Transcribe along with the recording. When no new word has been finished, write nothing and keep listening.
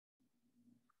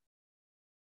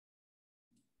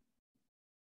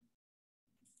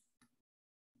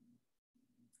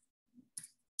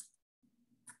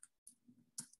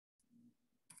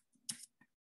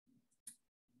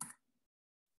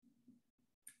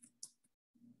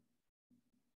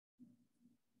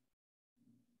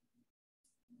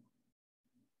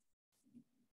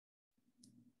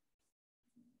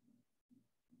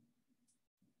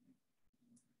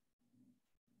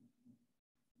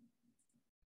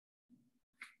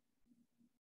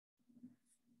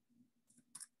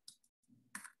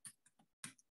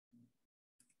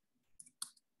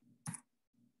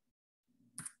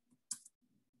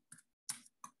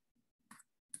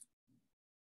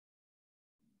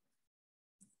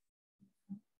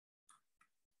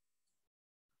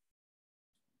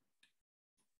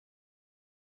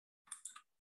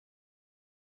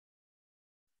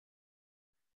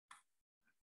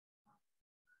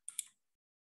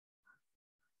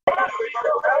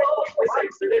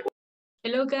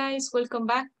Hello guys, welcome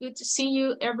back. Good to see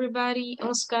you everybody.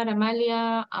 Oscar,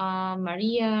 Amalia,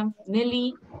 Maria,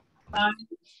 Nelly.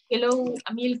 Hello,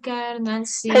 Amilcar,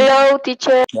 Nancy. Hello,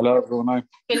 teacher. Hello, good night.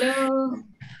 Hello.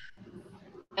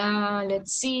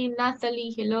 Let's see,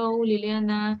 Natalie. Hello,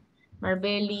 Liliana,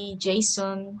 Marbelli,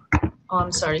 Jason. Oh,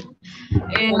 I'm sorry.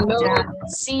 And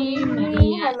let's see,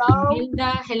 Maria,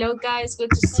 Imelda. Hello guys,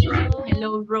 good to see you.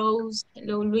 Hello, Rose.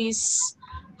 Hello, Luis.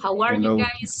 How are you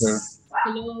guys? Sir.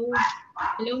 Hello.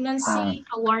 Hello, Nancy.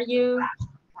 How are you?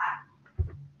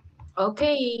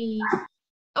 Okay.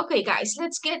 Okay, guys,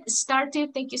 let's get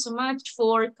started. Thank you so much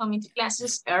for coming to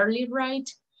classes early, right?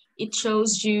 It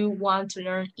shows you want to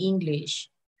learn English.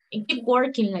 And keep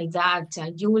working like that.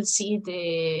 You will see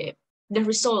the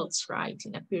results, right,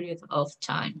 in a period of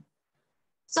time.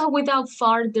 So without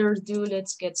further ado,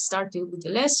 let's get started with the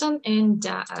lesson. And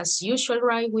as usual,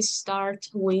 right, we start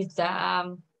with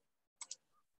a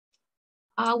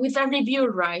review,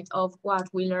 right, of what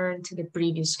we learned in the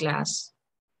previous class.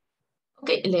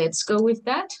 Okay, let's go with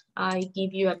that. I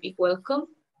give you a big welcome.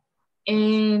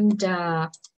 And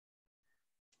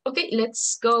okay,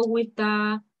 let's go with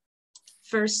the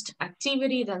first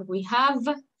activity that we have.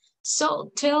 So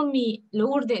tell me,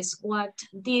 Lourdes, what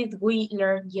did we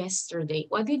learn yesterday?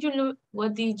 What did you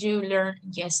learn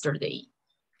yesterday,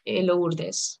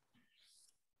 Lourdes?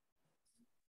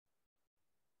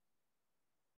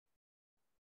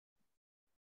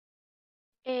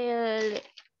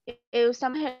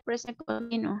 Usamos el present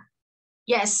continuo.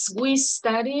 Yes, we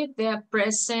studied the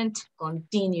present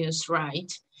continuous,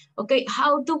 right? Okay,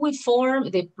 how do we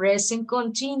form the present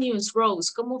continuous,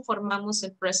 Rose? ¿Cómo formamos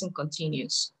el present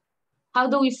continuous? How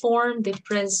do we form the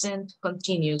present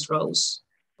continuous, Rose?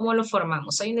 ¿Cómo lo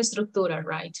formamos? Hay una estructura,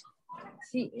 right?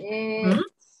 Sí,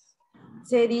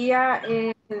 sería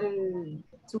el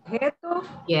sujeto.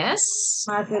 Yes.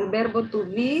 Más el verbo to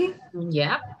be.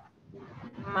 Yeah.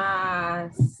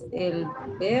 Más el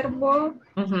verbo.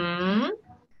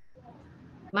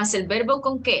 Más el verbo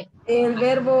 ¿con qué? El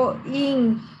verbo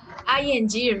ing,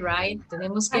 right?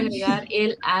 Tenemos que agregar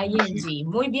el ing.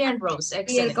 Muy bien, Rose. Excellent.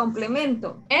 y el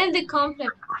complemento. And the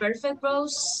complement. Perfect,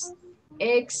 Rose.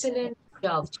 Excellent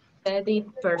job. That is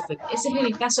perfect. Ese es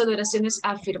el caso de oraciones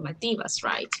afirmativas,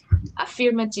 right?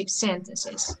 Affirmative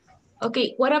sentences.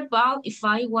 Okay, what about if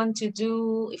I want to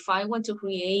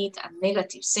create a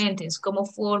negative sentence? ¿Cómo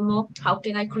formo? How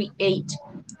can I create,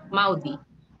 Maudi?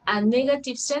 A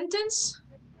negative sentence,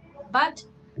 but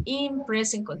in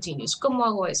present continuous. ¿Cómo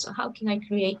hago eso? How can I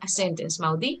create a sentence,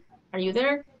 Maudi? Are you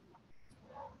there?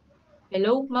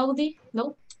 Hello, Maudi?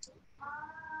 No?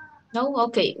 No?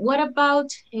 Okay. What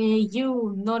about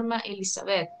you, Norma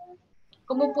Elizabeth?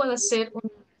 ¿Cómo puedo hacer una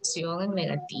oración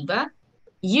negativa?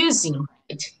 Using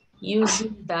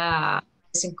the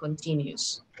present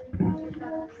continuous.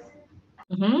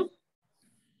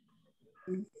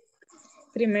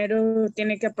 Primero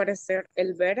tiene que aparecer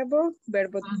el verbo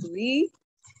to be.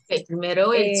 Okay,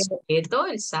 primero el sujeto,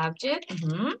 el subject.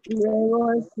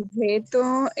 Luego el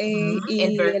sujeto y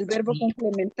el verbo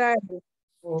complementario.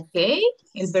 Ok,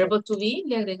 el verbo to be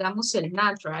le agregamos el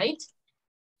not, right?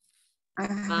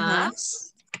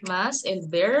 Más el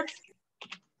verb.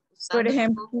 Por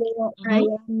ejemplo, I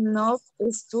am not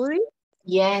studying.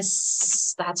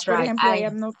 Yes, that's Por right. ejemplo, I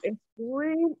am not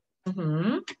studying.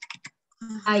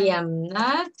 I am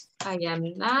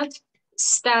not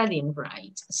studying,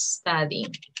 right?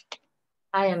 Studying.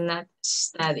 I am not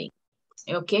studying.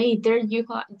 Okay, there you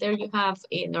have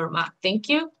Norma. Thank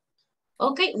you.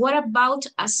 Okay, what about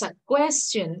as a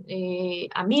question,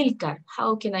 Amilcar?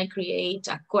 How can I create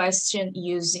a question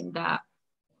using the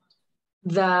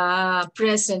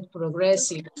present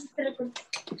progressive?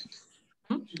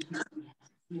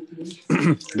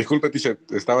 Disculpe, teacher,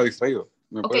 estaba distraído.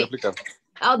 ¿Me puede explicar?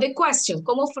 The question,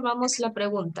 ¿cómo formamos la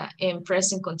pregunta en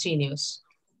present continuous?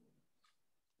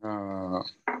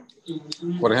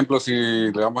 Por ejemplo, si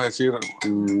le vamos a decir,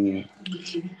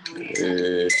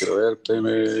 quiero ver,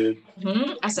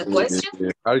 As a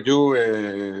question? Are you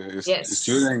a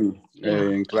student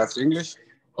in class English?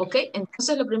 Ok,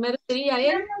 entonces lo primero sería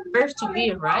el verb to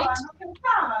be, right?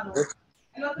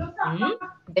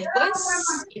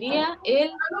 Después iría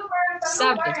el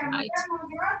subject, right?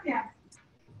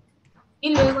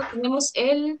 Y luego tenemos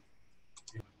el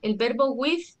verbo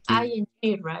with ing,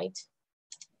 right?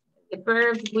 The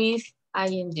verb with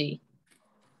ing.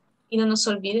 Y no nos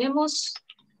olvidemos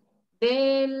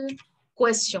del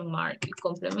question mark, el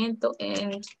complemento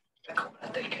and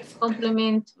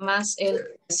complement más el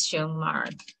question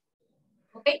mark.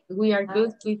 Okay, we are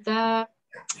good with the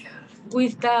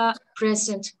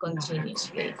present continuous.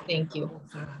 Okay, thank you.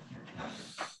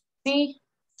 Sí.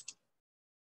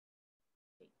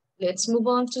 Let's move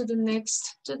on to the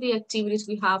next, to the activities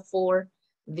we have for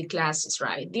the classes,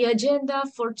 right? The agenda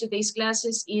for today's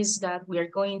classes is that we are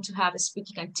going to have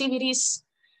speaking activities.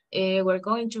 We're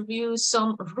going to review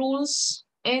some rules.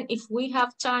 And if we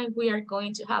have time, we are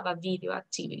going to have a video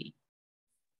activity.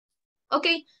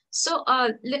 Okay, so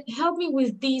help me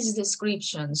with these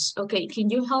descriptions. Okay, can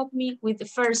you help me with the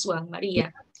first one,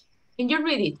 Maria? Can you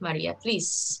read it, Maria,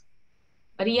 please?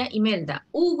 Maria Imelda.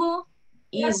 Hugo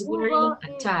is wearing a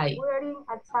tie. Wearing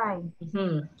a tie.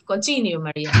 Continue,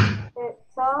 Maria.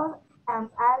 Todd and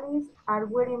Alice are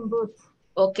wearing boots.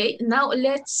 Okay, now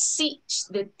let's see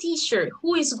the t-shirt.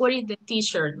 Who is wearing the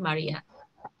t-shirt, Maria?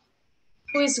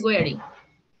 Who is wearing?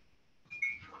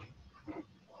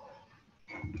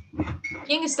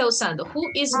 ¿Quién está usando?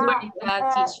 Who is wearing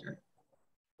that t-shirt?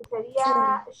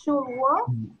 Sería Shuwo.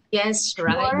 Yes,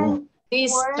 right.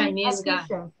 This Wearing Chinese guy.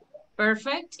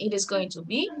 Perfect. It is going to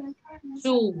be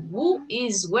Who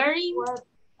is wearing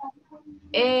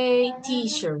a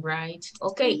t-shirt, right?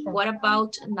 Okay, what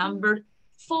about number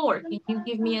 4? Can you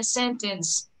give me a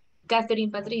sentence?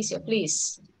 Catherine Patricia,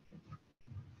 please.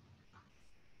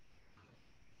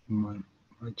 Number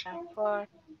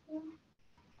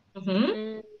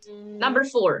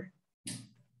 4.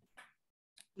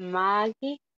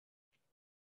 Maggie.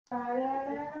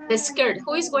 The skirt.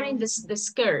 Who is wearing the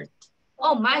skirt?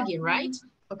 Oh, Maggie, right?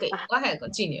 Okay, go ahead,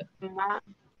 continue.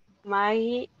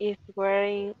 Maggie is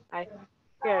wearing a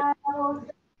skirt.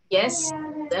 Yes,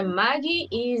 Maggie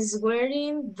is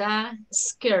wearing the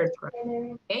skirt.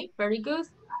 Okay, very good.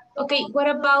 Okay, what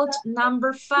about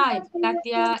number 5?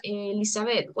 Katia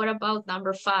Elizabeth, what about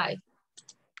number 5?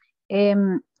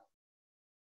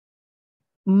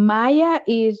 Maya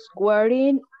is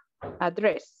wearing a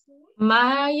dress.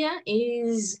 Maya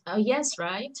is, yes,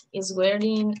 right, is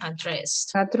wearing a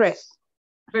dress. A dress.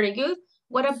 Very good.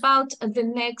 What about the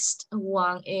next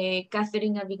one?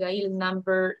 Catherine Abigail,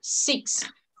 number 6.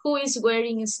 Who is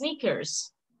wearing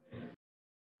sneakers?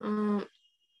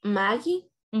 Maggie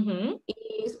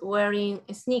is wearing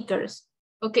sneakers.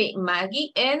 Okay,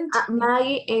 Maggie and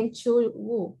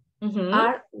Chulwu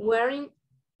are wearing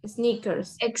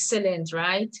sneakers. Excellent,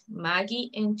 right? Maggie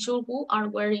and Chulwu are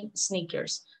wearing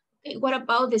sneakers. Okay, what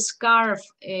about the scarf,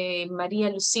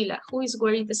 Maria Lucila? Who is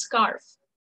wearing the scarf?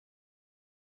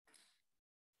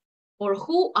 Or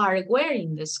who are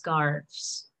wearing the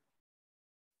scarves?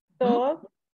 Todd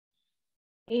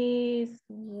is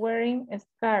wearing a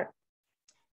scarf.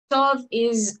 Todd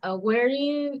is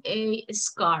wearing a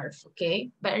scarf.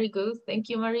 Okay, very good. Thank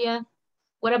you, Maria.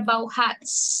 What about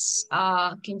hats?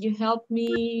 Can you help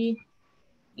me?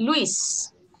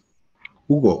 Luis.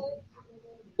 Hugo.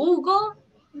 Hugo?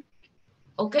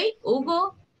 Okay,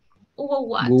 Hugo. Hugo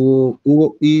what?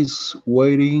 Hugo is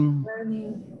wearing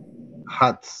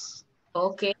hats.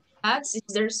 Okay, hats.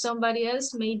 Is there somebody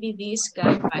else? Maybe this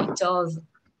guy, right? Todd.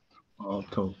 Oh,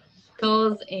 Todd.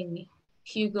 Todd and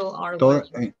Hugo are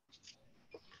wearing.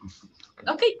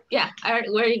 Okay, yeah, are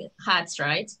wearing hats,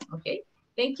 right? Okay,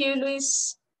 thank you,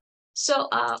 Luis. So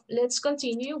let's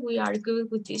continue. We are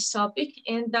good with this topic,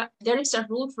 and there is a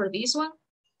rule for this one,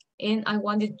 and I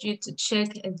wanted you to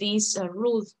check this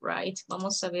rule, right?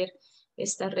 Vamos a ver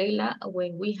esta regla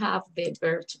when we have the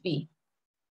verb to be,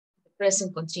 the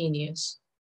present continuous.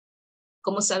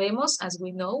 Como sabemos, as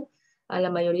we know, a la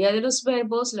mayoría de los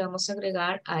verbos le vamos a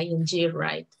agregar ing,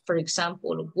 right? For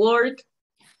example, work,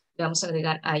 le vamos a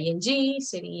agregar ing,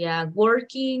 sería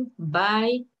working,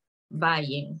 buy,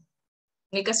 buying.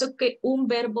 En el caso que un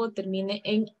verbo termine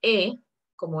en e,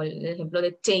 como el ejemplo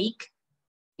de take,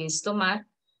 que es tomar,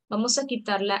 vamos a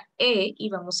quitar la e y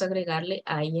vamos a agregarle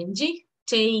ing,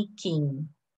 taking.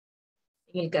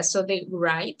 En el caso de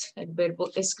write, el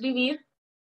verbo escribir,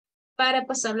 para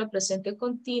pasarlo a presente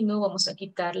continuo vamos a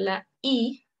quitar la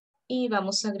i y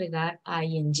vamos a agregar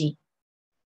ing.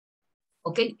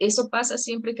 Ok, eso pasa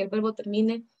siempre que el verbo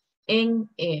termine en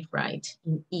e, right,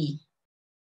 en i.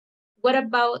 What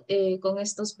about con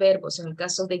estos verbos? En el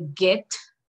caso de get,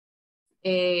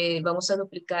 vamos a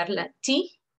duplicar la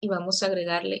t y vamos a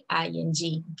agregarle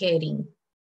ing, getting.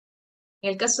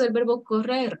 En el caso del verbo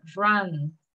correr,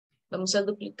 run, vamos a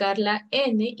duplicar la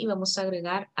n y vamos a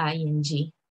agregar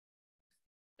ing.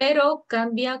 Pero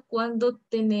cambia cuando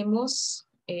tenemos,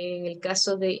 en el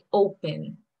caso de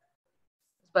open,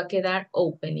 va a quedar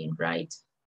opening, right?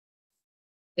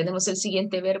 Tenemos el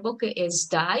siguiente verbo que es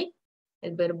die,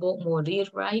 el verbo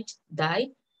morir, right?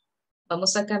 Die.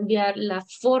 Vamos a cambiar la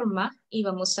forma y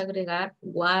vamos a agregar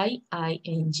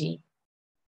y-ing.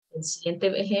 El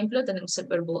siguiente ejemplo tenemos el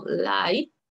verbo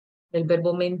lie, el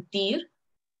verbo mentir.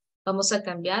 Vamos a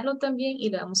cambiarlo también y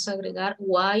le vamos a agregar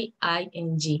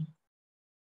ing.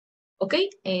 Ok,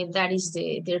 that is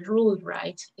the rule,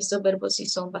 right? Estos verbos sí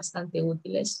son bastante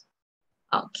útiles.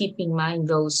 Keep in mind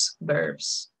those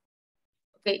verbs.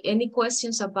 Okay, any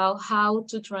questions about how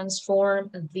to transform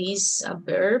these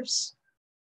verbs?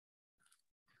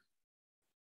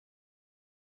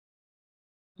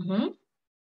 No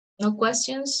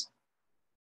questions?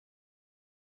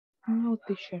 No,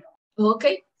 teacher.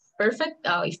 Okay, perfect.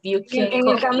 If you can En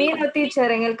el camino,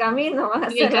 teacher, en el camino. Vas a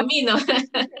en el hacerlo. camino.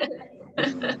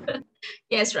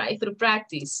 Yes, right, through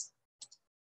practice.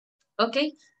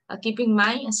 Okay, keep in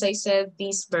mind, as I said,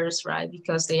 these verbs, right,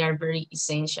 because they are very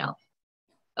essential.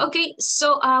 Okay,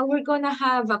 so we're gonna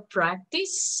have a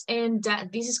practice, and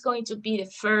this is going to be the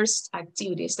first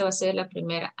activity. Esta va a ser la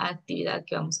primera actividad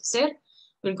que vamos a hacer.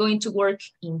 We're going to work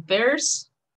in pairs.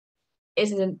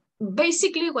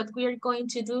 Basically, what we are going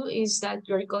to do is that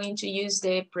you're going to use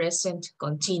the present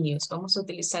continuous. Vamos a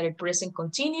utilizar el present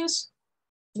continuous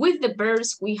with the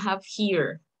verbs we have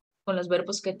here, con los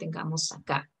verbos que tengamos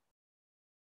acá.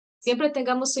 Siempre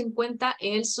tengamos en cuenta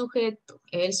el sujeto.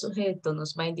 El sujeto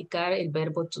nos va a indicar el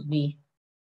verbo to be.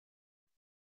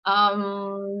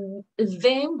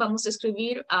 Then vamos a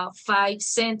escribir 5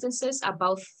 sentences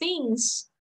about things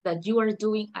that you are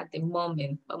doing at the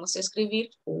moment. Vamos a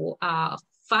escribir 5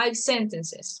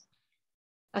 sentences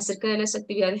acerca de las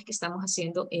actividades que estamos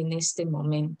haciendo en este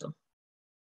momento.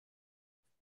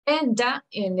 And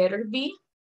en letter B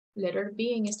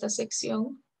en esta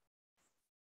sección,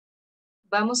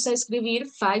 vamos a escribir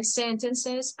 5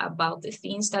 sentences about the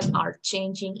things that are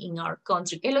changing in our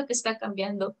country. ¿Qué es lo que está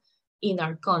cambiando in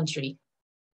our country?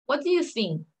 What do you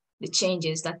think the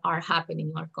changes that are happening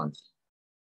in our country?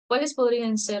 ¿Cuáles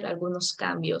podrían ser algunos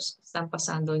cambios que están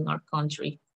pasando in our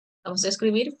country? Vamos a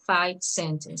escribir 5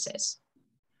 sentences.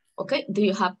 Okay, do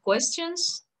you have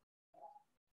questions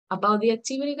about the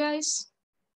activity, guys?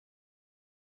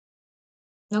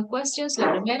 No questions?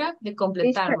 La primera, de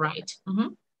completar, Teacher. right?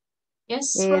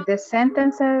 Yes. The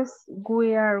sentences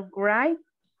we are right.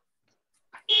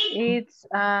 It's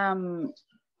about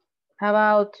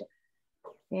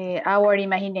our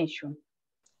imagination.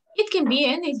 It can be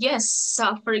any, yes.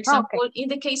 For example, in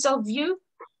the case of you,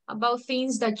 about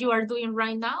things that you are doing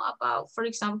right now, about, for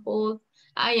example,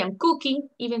 I am cooking,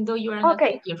 even though you are not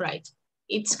cooking, right?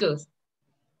 It's good.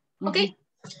 Okay,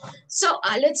 so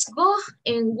let's go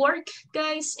and work,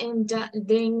 guys, and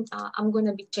then I'm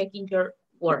gonna be checking your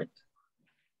work.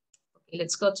 Okay,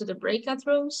 let's go to the breakout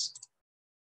rooms.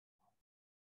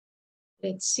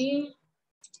 Let's see.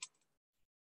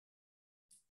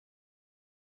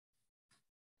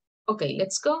 Okay,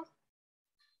 let's go.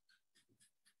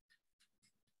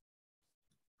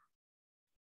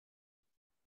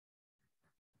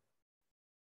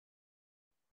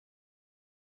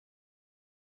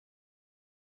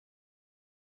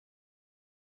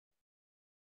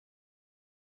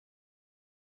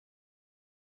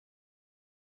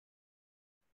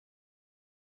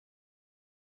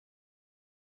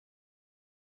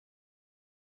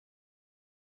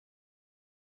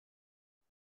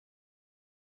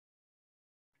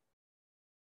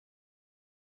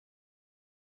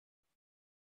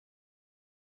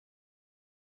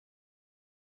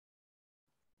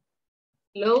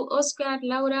 Hello, Oscar,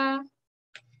 Laura.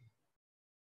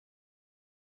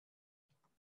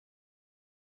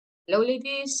 Hello,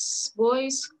 ladies,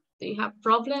 boys. Do you have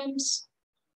problems?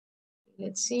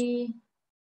 Let's see.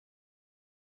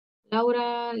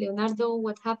 Laura, Leonardo,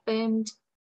 what happened?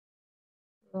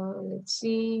 Let's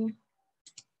see.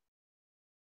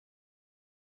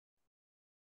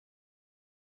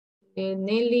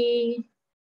 Nelly,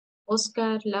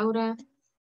 Oscar, Laura.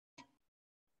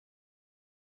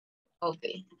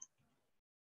 Okay.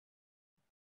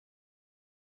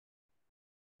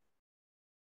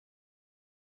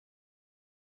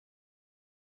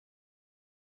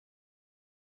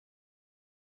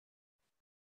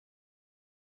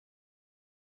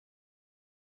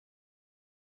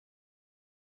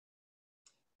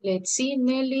 Let's see,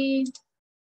 Nelly.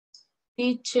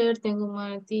 Teacher, tengo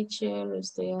mal teacher, lo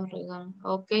estoy arreglando.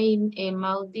 Okay,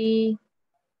 Maudi.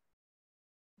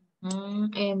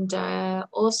 And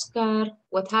Oscar,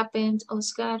 what happened,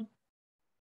 Oscar?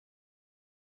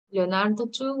 Leonardo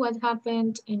too, what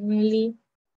happened? And Nelly.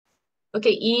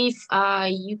 Okay, if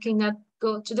you cannot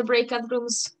go to the breakout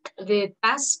rooms, the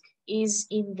task is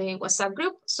in the WhatsApp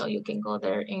group, so you can go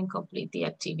there and complete the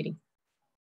activity.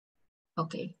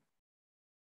 Okay.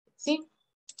 See?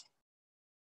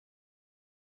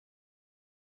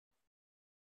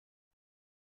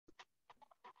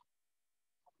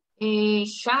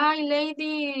 Hi,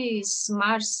 ladies.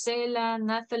 Marcela,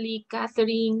 Natalie,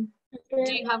 Catherine.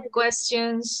 Do you have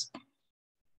questions?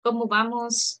 ¿Cómo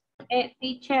vamos?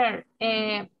 Teacher,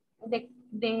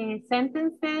 the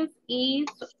sentences is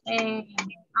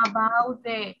about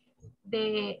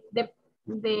the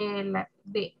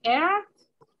earth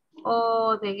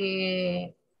or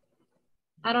the,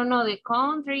 I don't know, the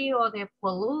country or the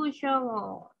pollution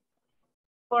or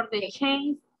for the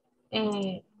change.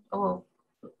 Or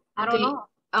I don't know.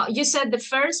 You said the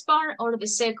first part or the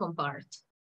second part?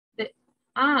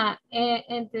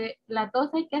 Entre las dos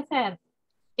hay que hacer.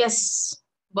 Yes,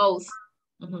 both.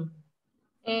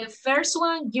 The first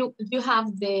one, you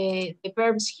have the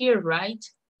verbs here, right?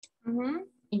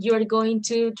 You're going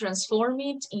to transform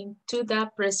it into the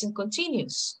present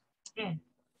continuous. Yeah.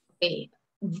 Okay.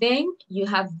 Then you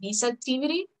have this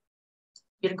activity.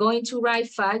 You're going to write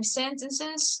 5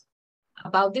 sentences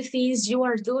about the things you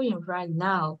are doing right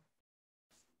now.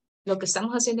 Lo que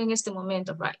estamos haciendo en este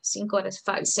momento, right? 5 horas,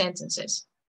 5 sentences.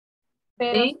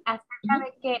 Pero Then, acerca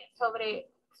de qué,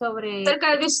 sobre...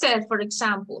 Acerca de usted, for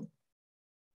example.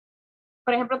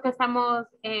 Por ejemplo, que estamos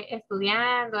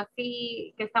estudiando,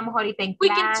 así, que estamos ahorita en We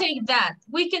clase. can take that.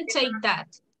 We can take that.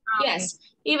 Okay. Yes.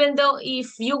 Even though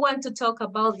if you want to talk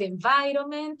about the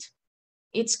environment,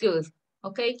 it's good.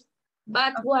 Okay.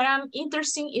 But what I'm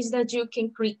interested in is that you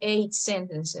can create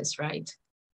sentences, right?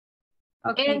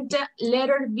 Okay. And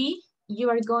letter B, you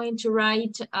are going to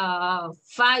write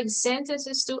 5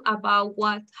 sentences too about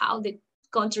how the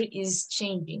country is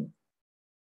changing.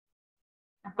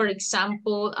 For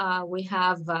example, we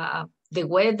have the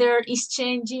weather is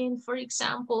changing, for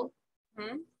example.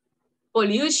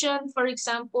 Pollution, for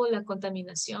example, la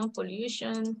contaminación,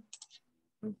 pollution.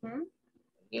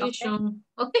 Pollution.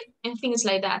 Okay, and things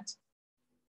like that.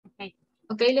 Okay.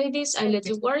 Okay, ladies, I let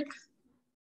you work.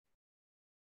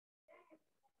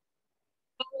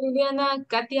 Liliana,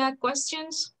 Katia,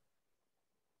 questions?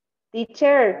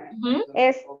 Teacher,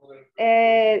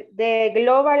 de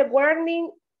global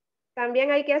warming,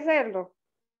 ¿también hay que hacerlo?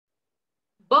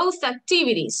 Both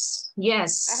activities,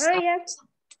 yes. Yes.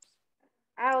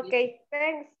 Okay,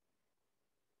 thanks.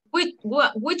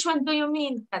 Which one do you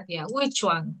mean, Katia? Which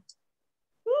one?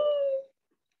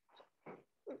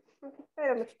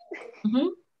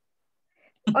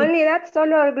 Only that,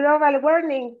 solo global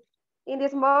warming. In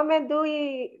this moment,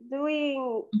 doing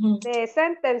the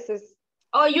sentences.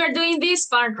 Oh, you're doing this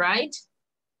part, right?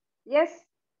 Yes.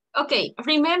 Okay,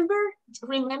 remember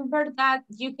that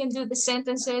you can do the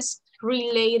sentences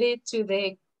related to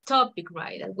the topic,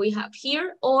 right, that we have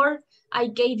here, or I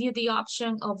gave you the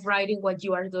option of writing what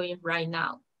you are doing right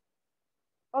now.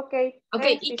 Okay.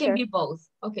 Okay, thanks, it can be both.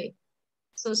 Okay,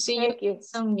 so see you in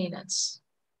some minutes.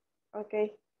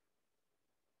 Okay.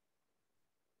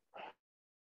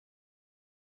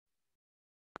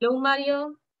 Hello,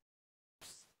 Mario.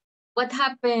 What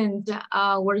happened?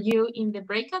 Were you in the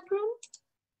breakout room?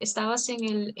 ¿Estabas en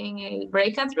el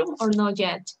breakout room or not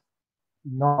yet?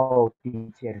 No,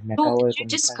 teacher, me acabo de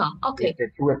conectar. Okay.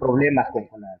 Tuve problemas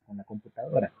con la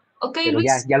computadora. Okay, pero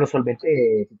ya lo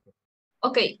solventé.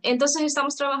 Okay, entonces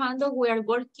estamos trabajando. We are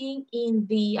working in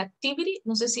the activity.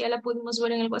 No sé si ya la pudimos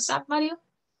ver en el WhatsApp, Mario.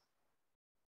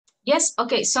 Yes,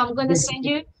 okay, so I'm going to send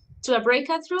you to a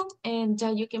breakout room and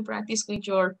you can practice with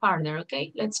your partner,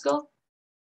 okay? Let's go.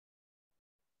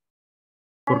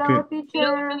 Hello, teacher.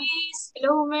 Hello, Luis.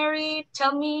 Hello, Mary.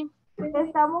 Tell me.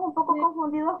 Estamos un poco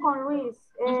confundidos con Luis,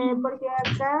 porque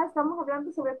acá estamos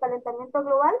hablando sobre el calentamiento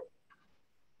global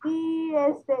y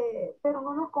pero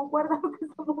no nos concuerda lo que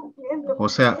estamos viendo. O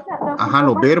sea,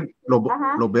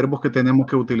 los verbos que tenemos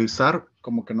que utilizar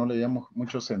como que no le damos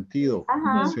mucho sentido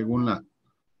según la...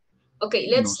 Okay,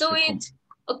 let's do it.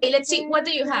 Okay, let's see. What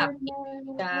do you have?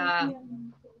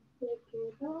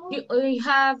 You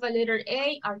have a letter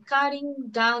A, are cutting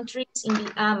down trees in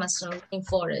the Amazon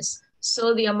rainforest.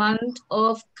 So the amount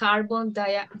of carbon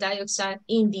dioxide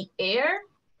in the air.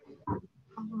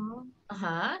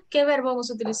 ¿Qué verbo vamos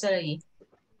a utilizar ahí?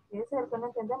 Ese es el que no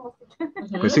entendemos.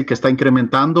 Pues sí, que está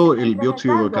incrementando el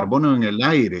dióxido de carbono en el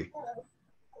aire.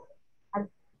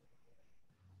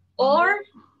 Or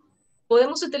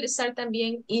podemos utilizar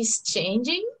también is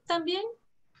changing también.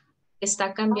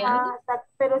 Está cambiando.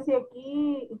 Pero si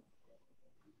aquí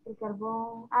el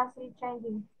carbón, sí,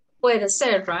 changing. Puede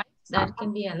ser, right? That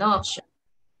can be an option.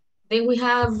 Then we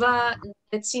have,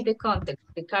 let's see the context.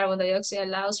 The carbon dioxide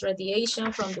allows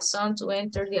radiation from the sun to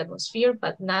enter the atmosphere,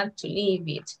 but not to leave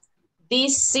it.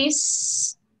 This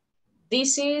is,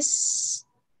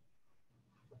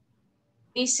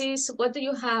 what do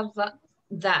you have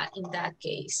that in that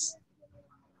case?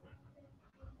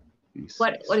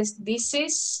 What is this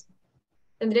is?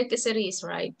 Tendría que ser is,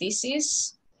 right? This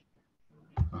is.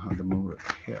 Ajá, the mover,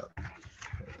 head.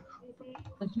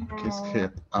 ¿Qué es Uh,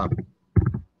 head up?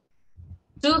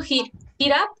 To heat.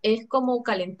 Heat up es como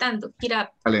calentando. Heat up.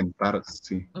 Calentar,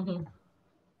 sí. Ujú.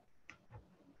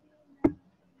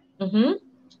 Ujú.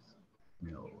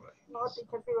 no,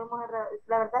 teacher, sí vemos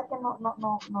la verdad que no.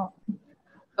 Creo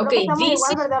Ok, que estamos this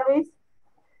igual, is. ¿verdad, Luis?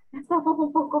 Estamos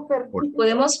un poco perdidos.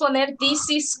 Podemos poner this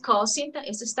is causing.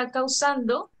 Esto está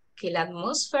causando que la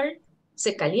atmósfera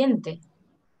se caliente.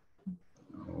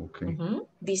 Ok. Ujú.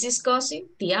 This is causing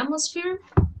the atmosphere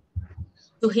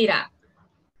to heat up.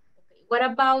 Okay. What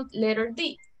about letter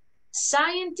D?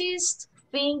 Scientists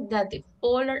think that the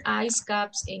polar ice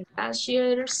caps and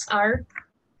glaciers are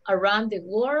around the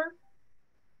world.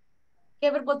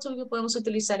 ¿Qué verbo to be podemos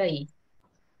utilizar ahí?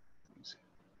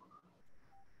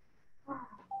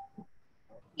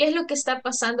 ¿Qué es lo que está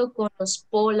pasando con los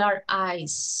polar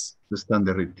ice? Se están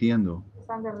derritiendo.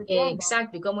 Están derritiendo.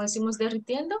 Exacto. ¿Y cómo decimos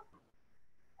derritiendo?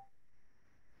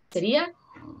 Sería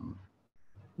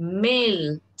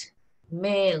melt.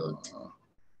 Melt.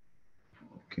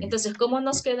 Okay. Entonces, ¿cómo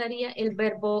nos quedaría el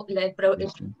verbo el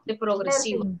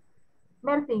progresivo?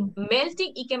 Melting.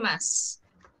 Melting y ¿qué más?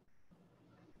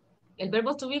 ¿El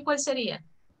verbo to be cuál sería?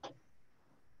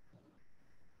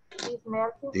 Is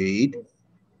melting. Date.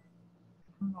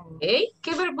 ¿Okay?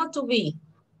 ¿Qué verbo to be?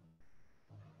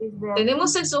 Is there.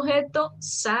 Tenemos el sujeto,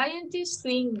 scientists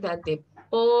think that the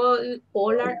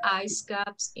polar ice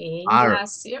caps in Are.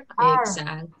 glacier, Are.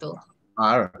 exacto,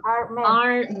 Are.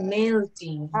 are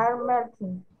melting. Are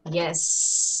melting.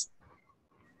 Yes.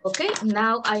 Okay,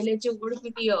 now I let you work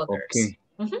with the others. Okay.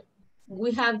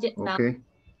 We have now Okay.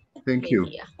 Thank you.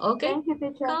 idea. Okay, Thank you,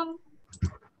 teacher. come.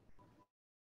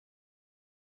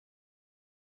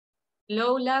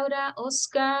 Hello, Laura,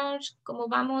 Oscar, ¿cómo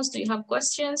vamos? Do you have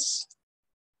questions?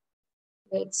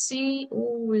 Let's see.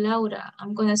 Oh, Laura,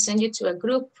 I'm going to send you to a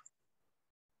group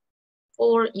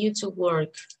for you to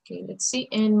work. Okay, let's see.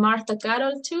 And Martha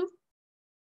Carol too.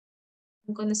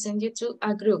 I'm going to send you to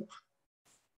a group.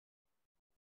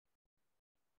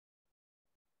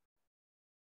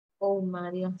 Oh,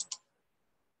 Mario.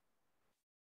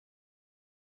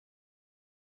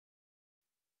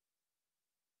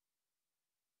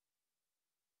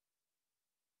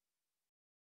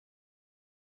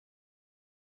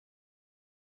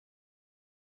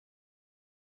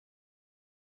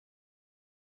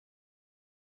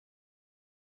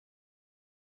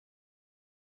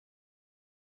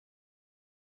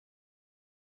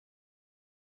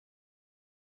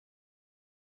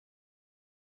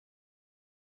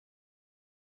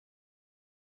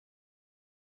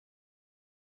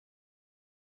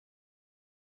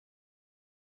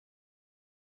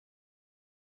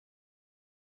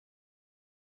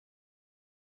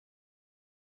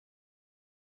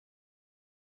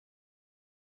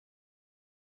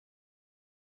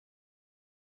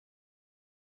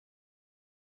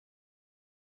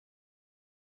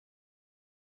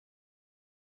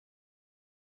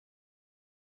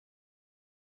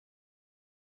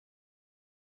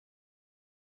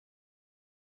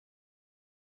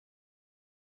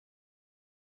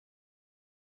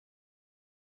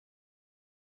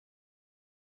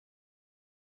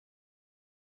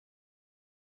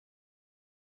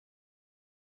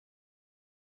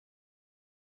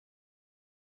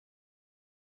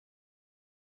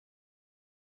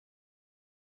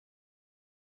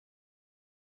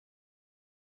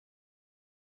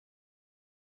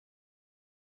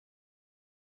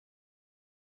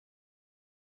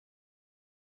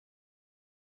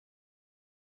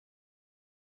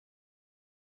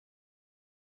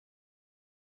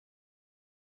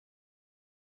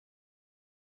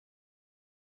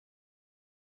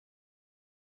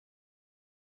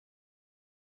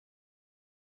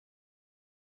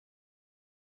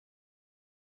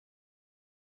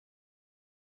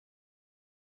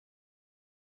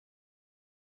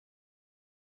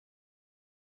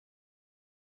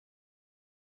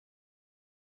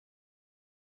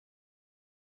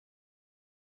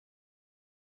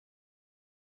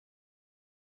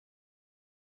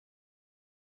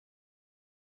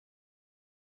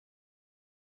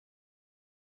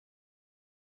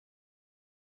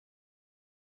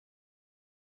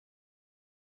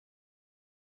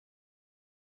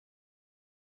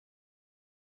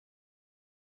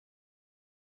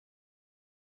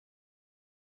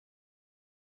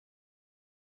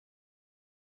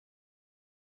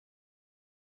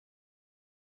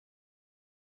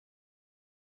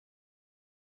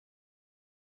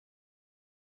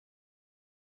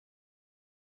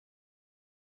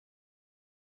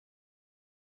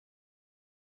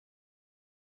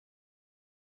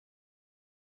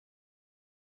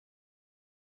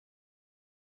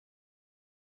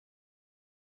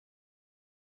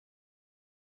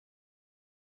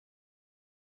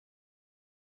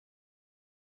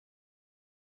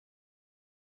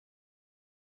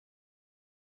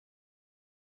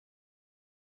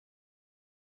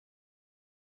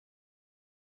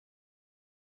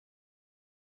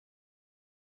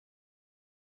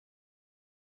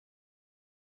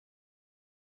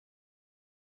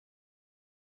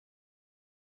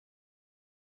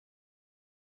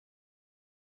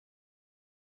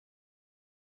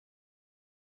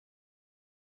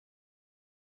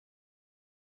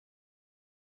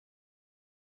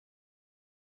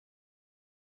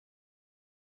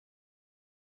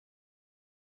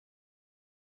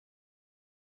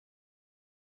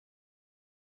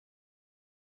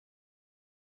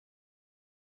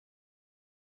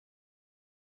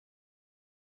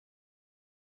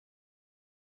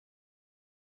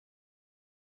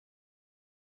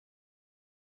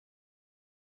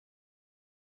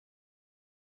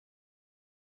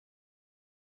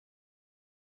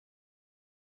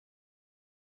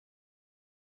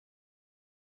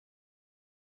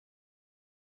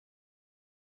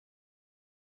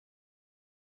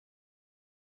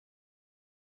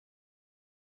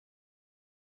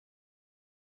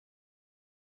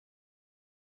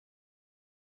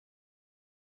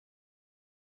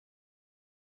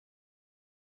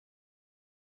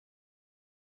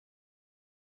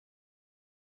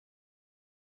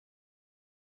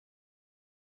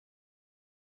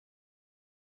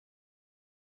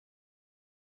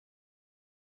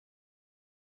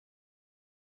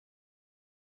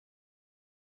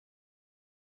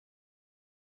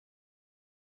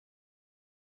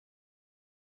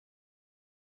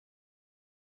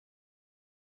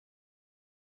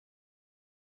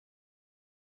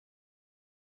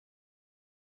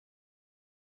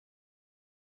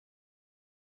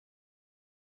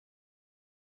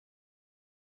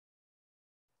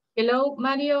 Hello,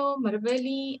 Mario,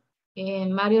 Marbeli,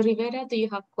 and Mario Rivera. Do you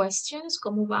have questions?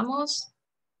 ¿Cómo vamos?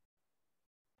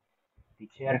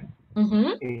 Teacher,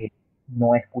 Mhm.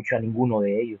 no escucho a ninguno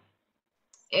de ellos.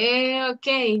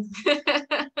 Okay.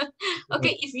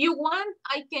 Okay, if you want,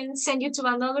 I can send you to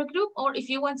another group, or if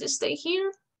you want to stay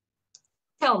here,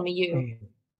 tell me you.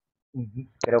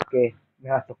 Creo que me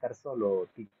va a tocar solo,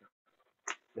 teacher,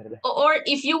 ¿verdad? Or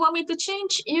if you want me to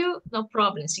change you, no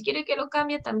problem. Si quiere que lo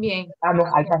cambie también. Ah, no,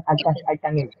 ahí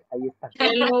están ellos, ahí están.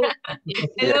 Hello.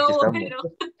 Hello, estamos. hello.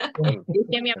 Es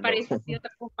que me apareció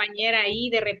otra compañera ahí,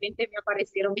 de repente me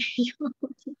aparecieron ellos.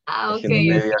 Ah, Es que no me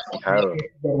okay. había fijado. De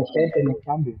repente me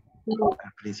cambio.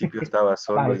 Al principio estaba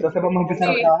solo. Vale, Y entonces vamos a empezar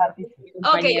a trabajar, teacher.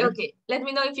 Okay, okay. Let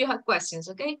me know if you have questions,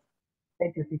 okay?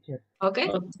 Thank you, teacher.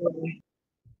 Okay.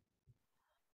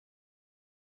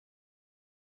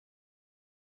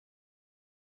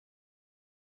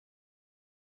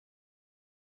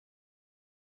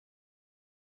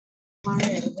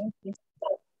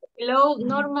 Hello,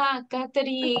 Norma,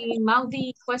 Catherine,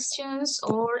 Maudi, questions,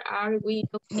 or are we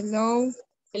okay? Hello.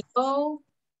 Hello.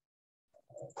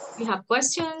 We have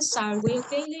questions. Are we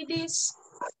okay, ladies?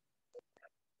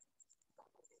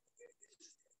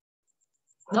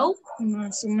 No?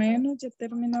 Más o menos, ya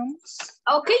terminamos.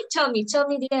 Okay, tell me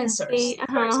the answers. Sí,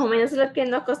 ajá, más o menos es lo que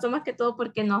nos costó más que todo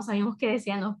porque no sabíamos qué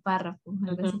decían los párrafos.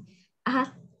 Algo así.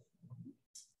 Ajá.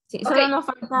 Sí, solo nos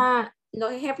falta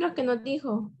los ejemplos que nos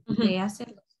dijo de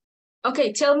hacerlos.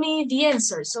 Okay, tell me the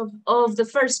answers of the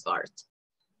first part.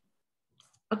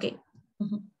 Okay.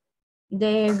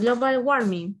 The global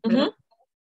warming.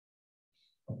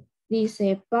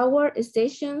 Dice, power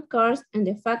station, cars, and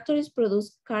the factories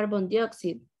produce carbon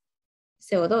dioxide,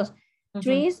 CO2.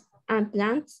 Trees and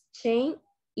plants change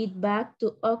it back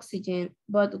to oxygen,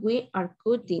 but we are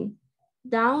cutting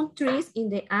down trees in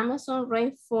the Amazon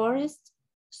rainforest,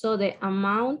 so the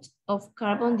amount of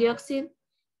carbon dioxide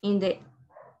in the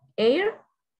air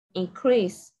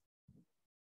increase.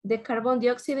 The carbon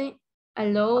dioxide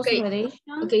allows radiation.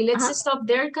 Okay, let's stop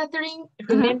there, Catherine.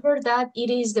 Remember that it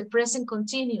is the present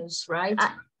continuous, right?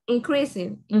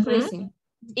 Increasing. Is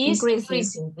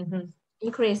increasing.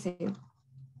 Increasing.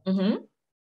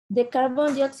 The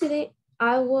carbon dioxide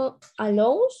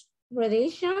allows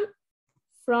radiation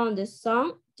from the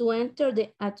sun to enter the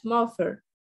atmosphere,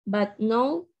 but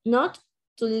not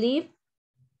to leave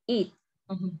it.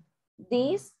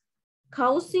 This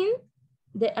causing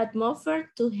the atmosphere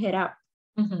to heat up.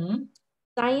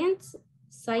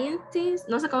 Scientists,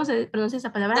 no sé cómo se pronuncia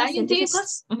esa palabra.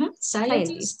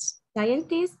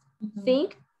 Scientists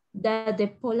think that the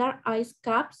polar ice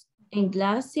caps and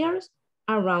glaciers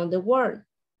around the world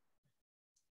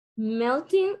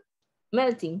melting.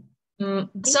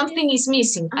 Something is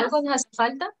missing. ¿Algo nos hace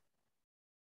falta?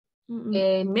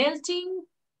 Melting.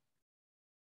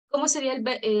 ¿Cómo sería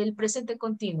el presente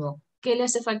continuo? ¿Qué le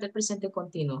hace falta al presente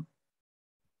continuo?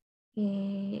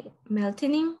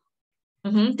 Melting.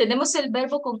 Tenemos el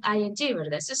verbo con ing,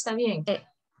 ¿verdad? Eso está bien.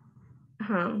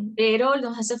 Pero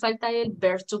nos hace falta el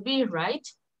verb to be, right?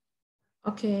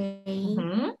 Okay.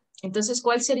 Entonces,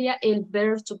 ¿cuál sería el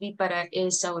verb to be para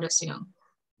esa oración?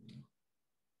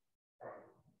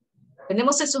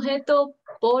 Tenemos el sujeto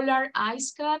polar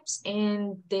ice caps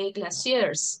and the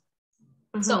glaciers.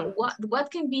 So, what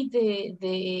can be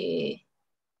the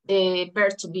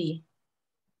verb to be?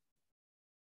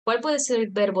 ¿Cuál puede ser el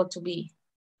verbo to be?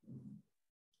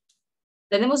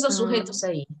 Tenemos dos sujetos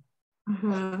ahí.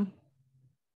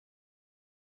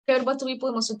 ¿Qué verbo to be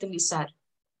podemos utilizar?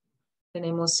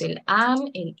 Tenemos el am,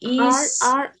 el is.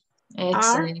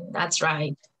 Excellent, that's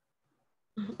right.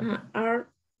 Are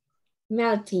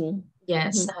melting.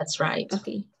 Yes, that's right.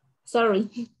 Okay, sorry.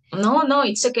 No,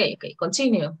 it's okay. Okay,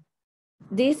 continue.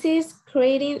 This is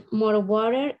creating more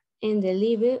water in the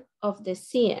level of the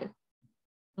sea.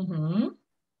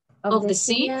 Of the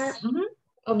sea?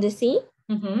 Of the sea,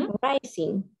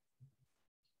 rising.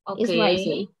 Okay. It's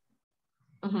rising.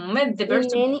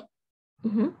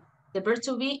 The verb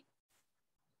to be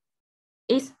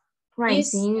is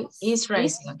rising. Is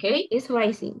rising, okay? Is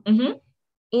rising.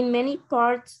 In many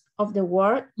parts of the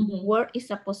world, there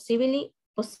is a possibility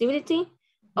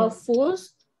of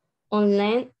floods on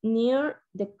land near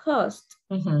the coast.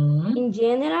 In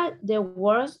general, the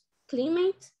world's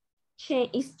climate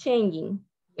is changing.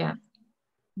 Yeah.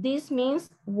 This means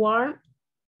warm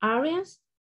areas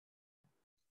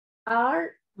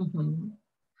are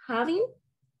having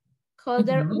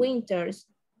colder winters,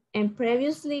 and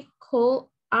previously cold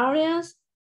areas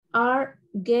are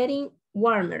getting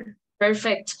warmer.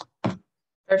 Perfect.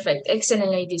 Perfect.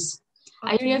 Excellent, ladies.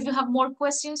 I don't know if you have more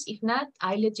questions. If not,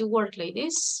 I let you work,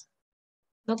 ladies.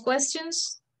 No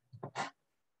questions?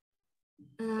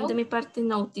 De mi parte,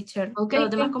 no, teacher. Okay, Los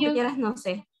demás thank you. compañeras no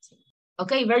sé.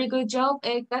 Okay, very good job,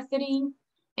 Catherine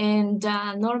and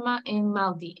Norma and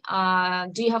Maudi.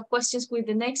 Do you have questions with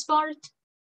the next part?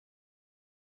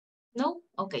 No?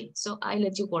 Okay, so I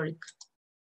let you work.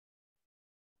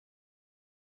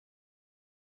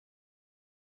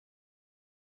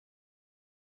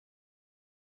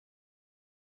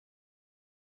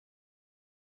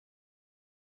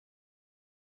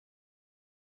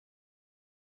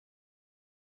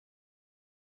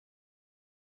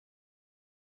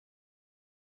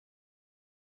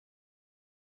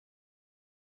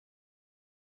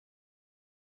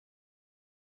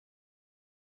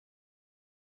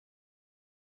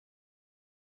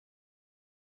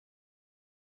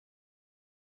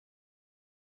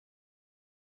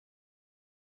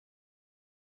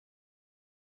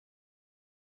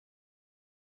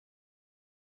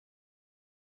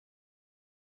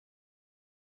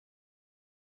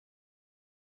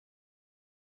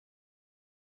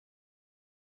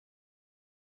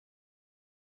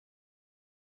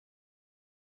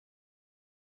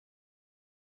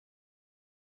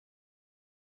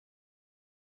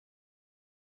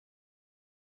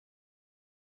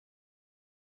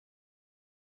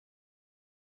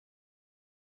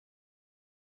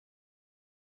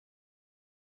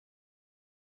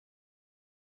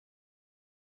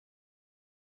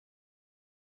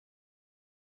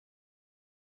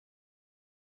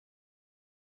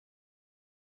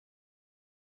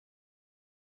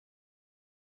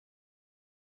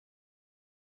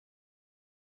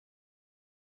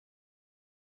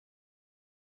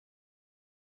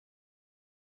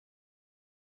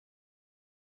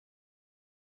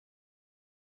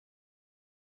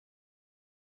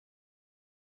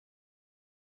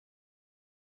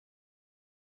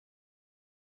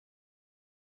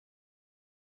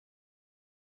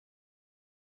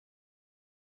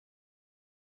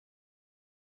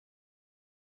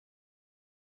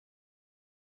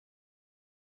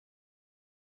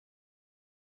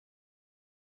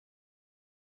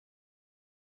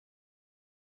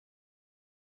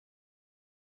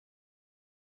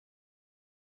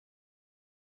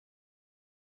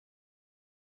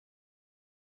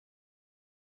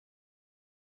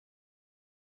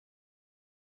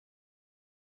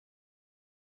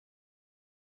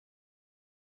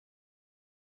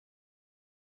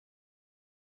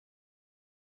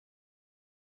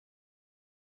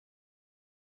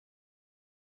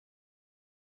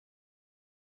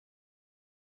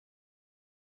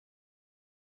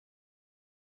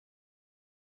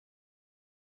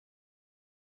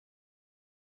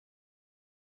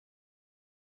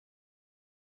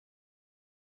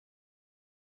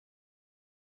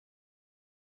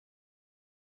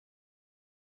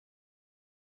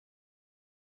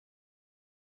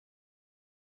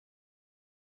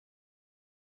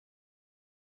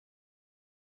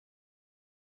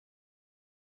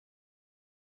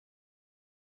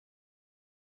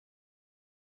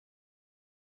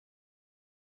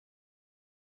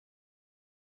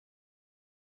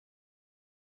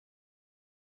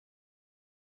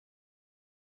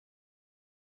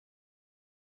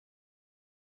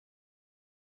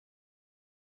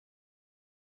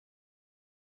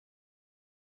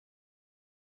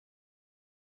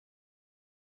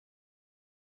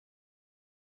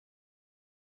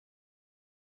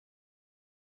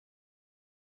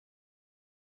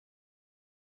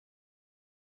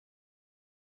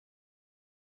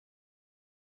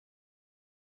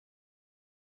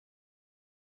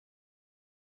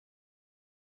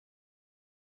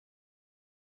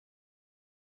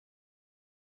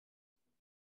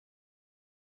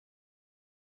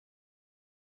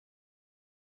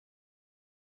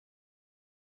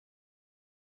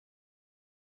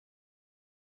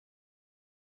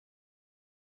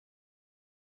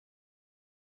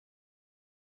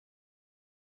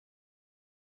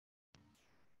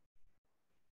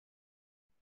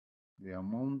 The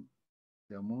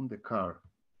amount the car.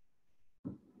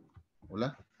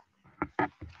 Hola.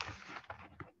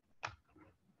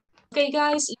 Okay,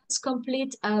 guys, let's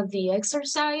complete the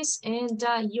exercise and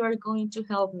you are going to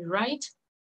help me, right?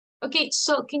 Okay,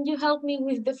 so can you help me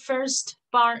with the first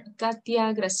part,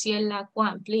 Katia, Graciela,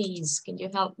 Juan, please? Can you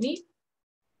help me?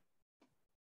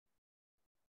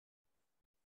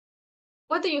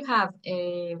 What do you have,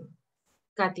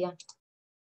 Katia?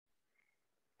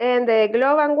 And the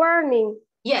global warming.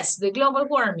 Yes, the global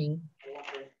warming.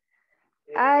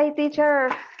 Teacher,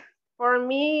 for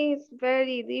me it's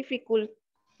very difficult.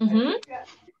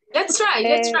 Let's try,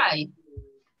 let's try.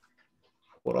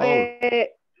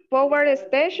 Power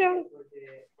station,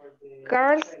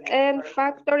 cars and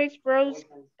factories produce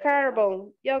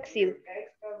carbon dioxide.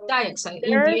 Dioxide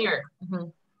in the air.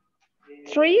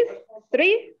 Trees,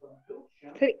 trees.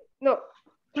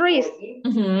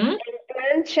 Mhm.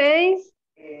 And change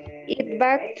it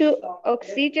back to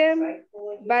oxygen,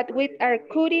 but we are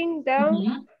cutting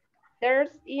down there's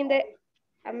in the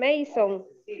Amazon.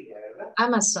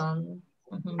 Amazon.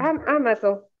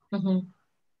 Amazon.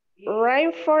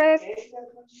 Rainforests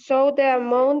show the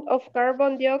amount of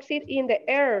carbon dioxide in the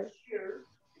air.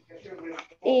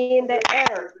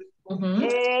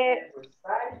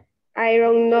 I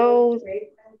don't know.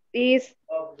 Is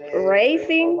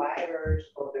racing?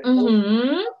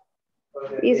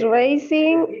 Is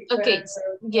racing? Okay.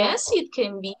 Yes, it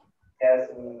can be.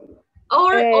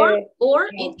 Or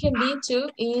it can be too,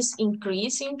 is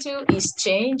increasing to, is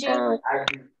changing.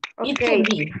 It can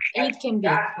be,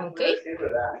 okay?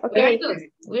 Very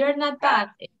good. We are not bad,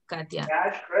 Katia.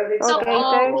 So,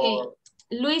 okay.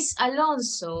 Luis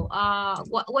Alonso,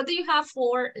 what do you have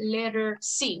for letter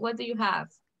C? What do you have?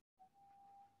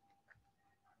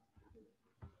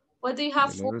 What do you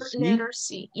have for letter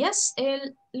C? Yes,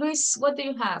 Luis, what do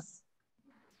you have?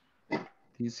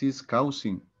 This is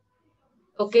causing.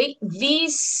 Okay,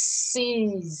 this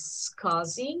is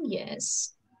causing,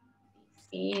 yes.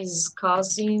 This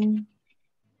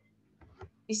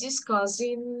is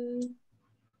causing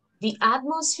the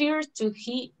atmosphere to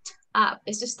heat up.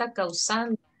 Eso está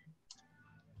causando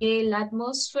que el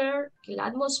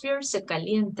atmosphere se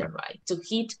caliente, right? To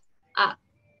heat up.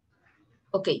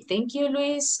 Okay, thank you,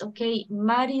 Luis. Okay,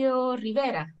 Mario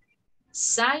Rivera.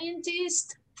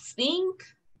 Scientists think.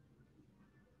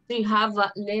 Do you have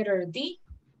a letter D,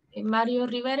 Mario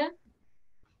Rivera?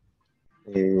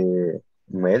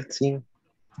 Melting.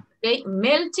 Okay,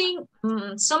 melting,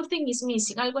 something is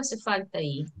missing, algo hace falta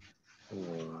ahí.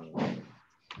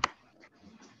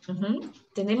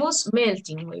 Tenemos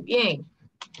melting, muy bien.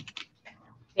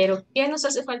 Pero, ¿qué nos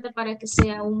hace falta para que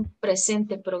sea un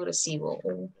presente progresivo,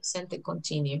 un presente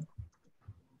continuo?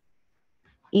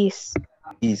 Is.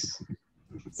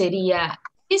 Sería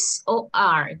is o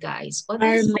are, guys.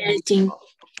 Are melting.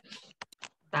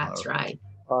 That's right.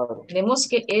 Tenemos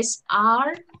que es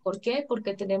are, ¿por qué?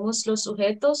 Porque tenemos los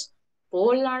sujetos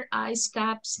polar ice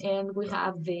caps and we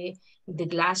have the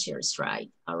glaciers,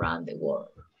 right, around the world.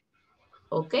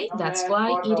 Okay, that's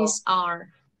why it is are.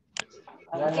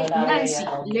 Okay, Nancy,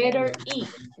 letter E.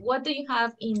 What do you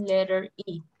have in letter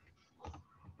E?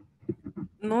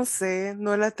 No sé,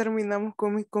 no la terminamos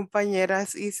con mis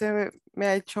compañeras y me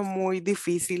ha hecho muy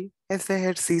difícil ese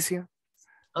ejercicio.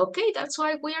 Okay, that's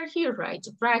why we are here, right?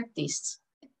 To practice,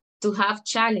 to have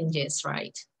challenges,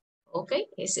 right? Okay,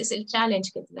 ese es el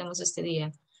challenge que tenemos este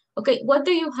día. Okay, what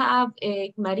do you have,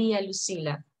 Maria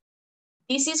Lucila?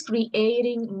 This is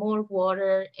creating more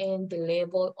water in the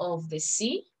level of the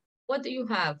sea. What do you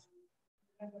have?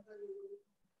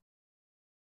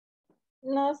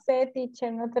 No sé,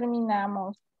 teacher, no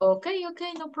terminamos. Okay,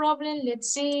 no problem.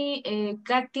 Let's see.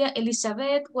 Katia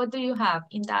Elizabeth, what do you have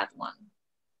in that one?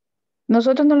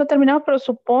 Nosotros no lo terminamos, pero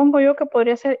supongo yo que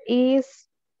podría ser is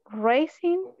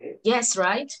racing. Yes,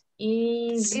 right.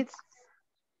 It's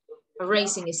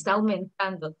racing, está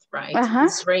aumentando, right?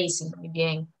 It's racing, muy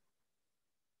bien.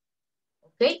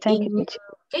 Okay, thank you.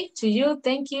 Okay, to you,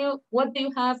 thank you. What do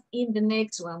you have in the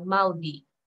next one, Maudi?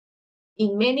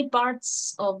 In many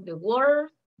parts of the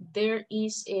world, there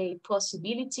is a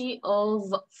possibility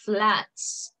of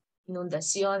floods,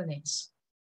 inundaciones,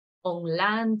 on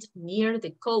land near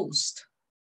the coast.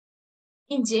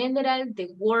 In general, the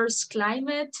worst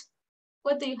climate.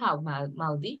 What do you have,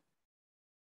 Maudi?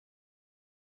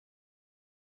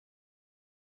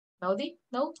 Maudi?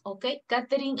 No? Okay.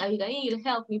 Catherine, Abigail,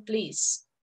 help me, please.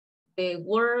 The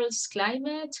world's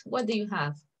climate, what do you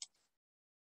have?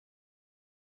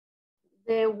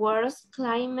 The world's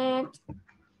climate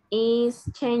is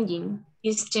changing.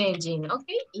 Is changing,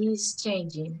 okay, is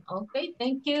changing. Okay,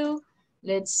 thank you.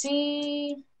 Let's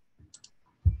see.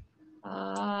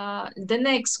 The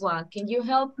next one, can you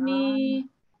help me?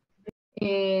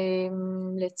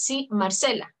 Let's see,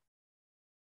 Marcela.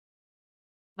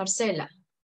 Marcela.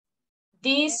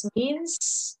 This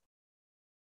means?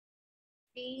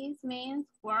 This means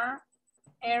warm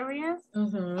areas,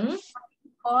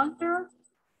 colder,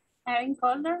 having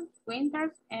colder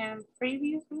winters and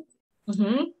previously.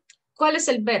 ¿Cuál es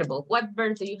el verbo? What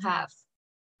verb do you have?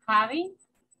 Having.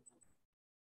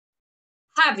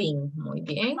 Having, muy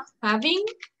bien. Having.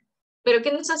 Pero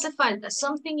 ¿qué nos hace falta?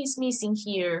 Something is missing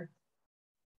here.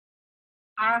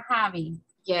 Are having.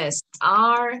 Yes,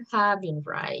 are having,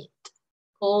 right.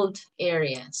 Cold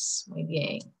areas, muy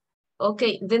bien.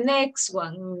 Okay, the next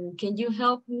one. Can you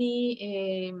help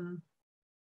me?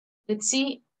 Let's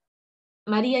see.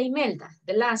 Maria Imelda,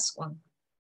 the last one.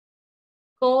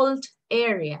 cold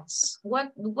areas.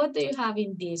 What do you have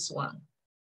in this one?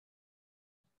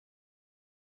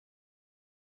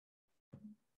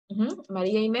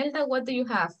 Maria Imelda, what do you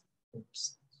have?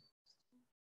 Oops.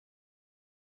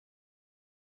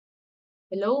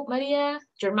 Hello, Maria,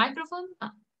 your microphone?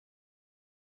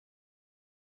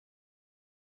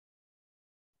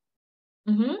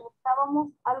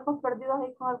 Estábamos algo perdidos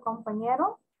ahí con el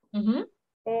compañero. Le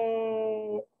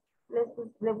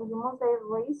pusimos de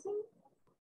racing.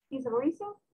 Is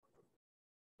racing?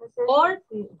 Or?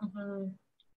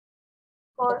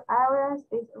 For areas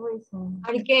is racing.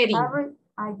 Are getting.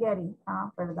 Are getting.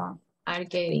 Perdón. Are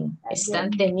getting.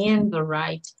 Están teniendo,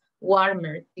 right?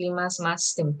 Warmer, climas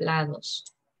más templados.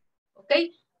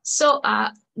 Okay, so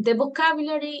the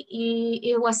vocabulary,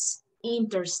 it was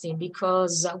interesting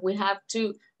because we have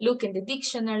to look in the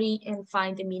dictionary and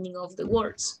find the meaning of the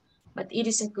words, but it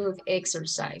is a good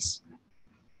exercise.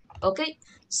 Okay,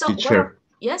 so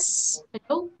yes,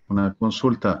 hello. Una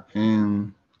consulta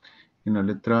en la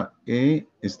letra E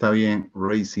está bien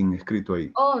racing escrito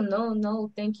ahí. Oh,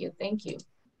 no, thank you.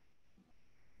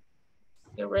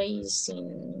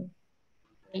 Racing,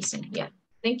 yeah,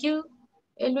 thank you,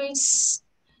 Luis.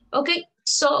 Okay,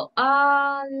 so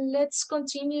let's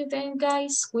continue then,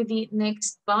 guys, with the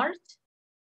next part.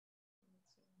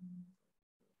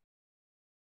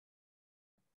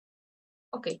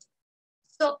 Okay,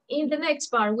 so in the next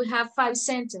part we have 5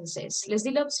 sentences. Les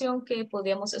di la opción que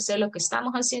podíamos hacer lo que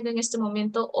estamos haciendo en este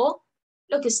momento o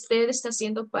lo que usted está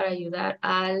haciendo para ayudar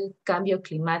al cambio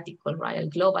climático, right? Al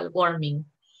global warming.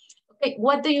 Okay,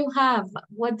 what do you have?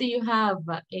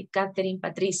 Catherine,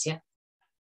 Patricia?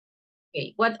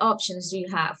 Okay, what options do you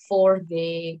have for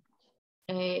the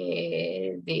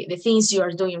things you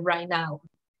are doing right now?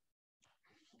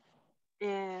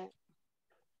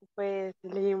 Pues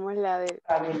leímos la de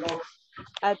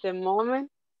at the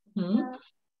moment. Ya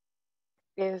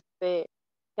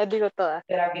digo todas.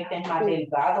 ¿Será que estés más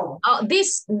delgado? Oh,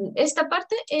 esta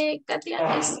parte,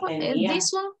 Katia, this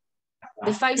one,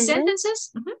 the 5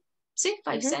 sentences. Sí,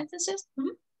 5 sentences.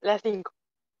 Las 5.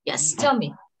 Yes, tell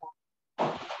me.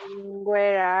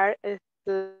 Where are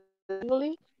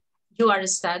studying? You are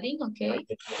studying, okay.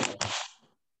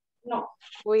 No.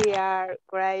 We are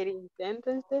writing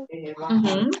sentences. We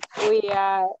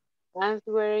are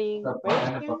answering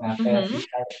questions.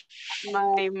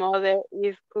 My mother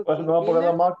is cooking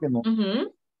dinner.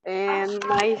 And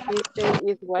my sister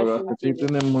is watching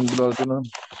TV.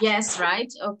 Yes,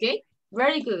 right, okay.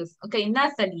 Very good. Okay,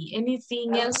 Natalie,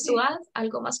 anything else to add?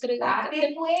 ¿Algo más que agregar?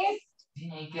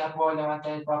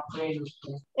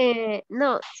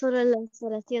 No, solo las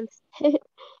oraciones.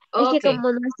 Es que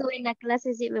como no estuve en la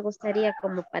clase, sí me gustaría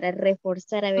como para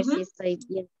reforzar a ver si estoy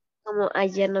bien. Como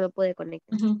ayer no me pude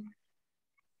conectar.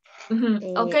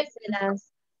 Okay.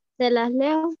 ¿Se las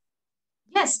leo?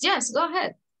 Yes, go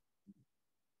ahead.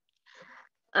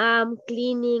 I'm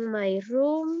cleaning my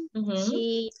room.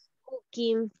 She's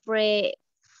cooking fried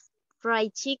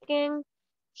chicken.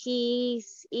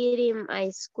 He's eating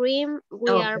ice cream.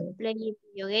 We are playing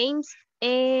video games.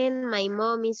 And my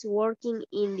mom is working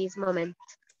in this moment.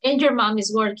 And your mom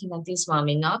is working at this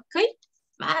moment, okay?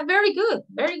 Very good.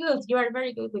 You are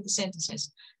very good with the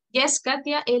sentences. Yes,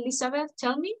 Katia, Elizabeth,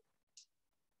 tell me.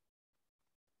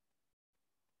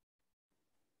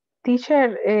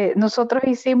 Teacher, nosotros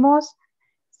hicimos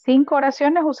 5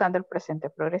 oraciones usando el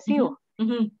presente progresivo.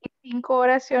 Y 5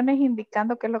 oraciones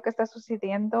indicando qué es lo que está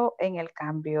sucediendo en el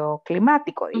cambio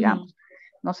climático, digamos.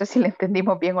 No sé si le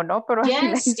entendimos bien o no, pero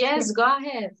yes, go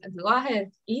ahead.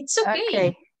 It's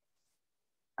okay.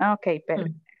 Okay, pero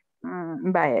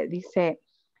vaya, dice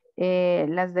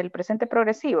las del presente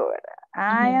progresivo, ¿verdad?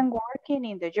 I am working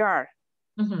in the yard.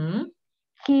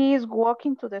 He is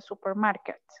walking to the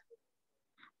supermarket.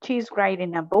 She's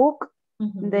writing a book.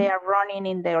 They are running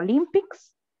in the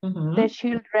Olympics. The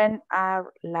children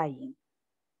are lying.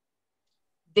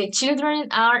 The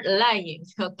children are lying,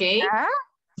 okay?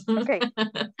 Okay.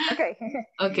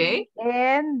 Okay.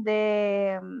 And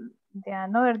the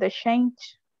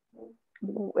change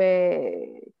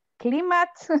climate,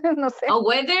 no sé. Oh,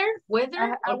 weather or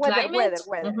climate?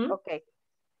 Weather, okay.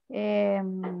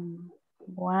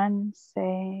 One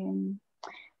saying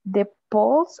the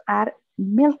poles are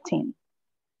melting.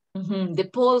 The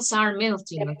poles are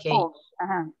melting, okay.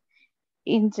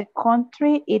 In the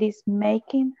country, it is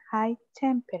making high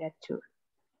temperature.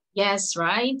 Yes,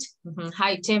 right.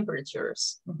 High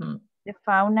temperatures. The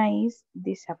fauna is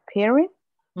disappearing.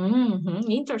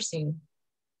 Interesting.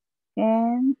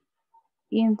 And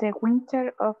in the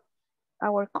winter of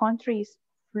our country is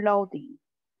flooding.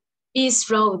 Is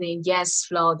flooding, yes,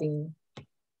 flooding.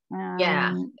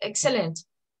 Yeah, excellent.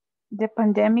 The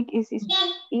pandemic is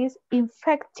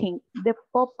infecting the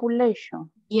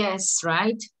population. Yes,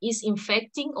 right. Is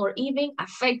infecting or even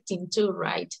affecting too,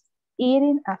 right?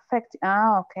 Eating affect.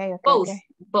 Ah, okay. Both. Okay.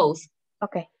 Both.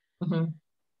 Okay.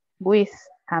 With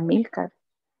Amilcar.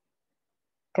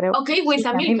 Creo. Okay, with Sí,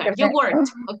 Amilcar. You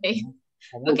worked. Okay.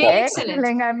 Okay, excellent.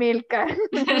 Amilcar.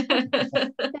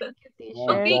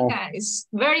 Okay, guys.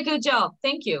 Very good job.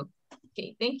 Thank you.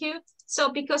 Okay, thank you.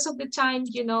 So because of the time,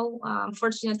 you know,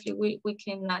 unfortunately, we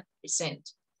cannot present.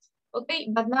 Okay,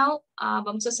 but now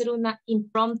vamos a hacer una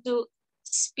impromptu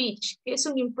speech. ¿Qué es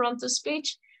un impromptu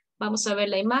speech? Vamos a ver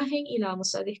la imagen y la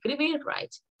vamos a describir,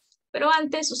 right? Pero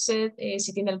antes, usted,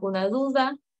 si tiene alguna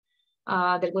duda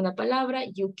de alguna palabra,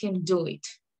 you can do it.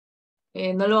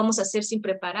 No lo vamos a hacer sin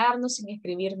prepararnos, sin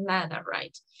escribir nada,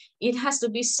 right? It has to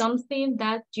be something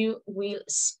that you will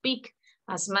speak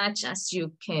as much as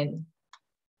you can.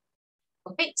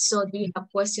 Okay, so do you have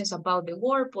questions about the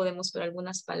word? Podemos ver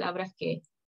algunas palabras que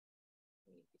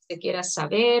usted quiera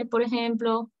saber, por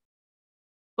ejemplo.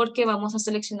 Porque vamos a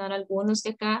seleccionar algunos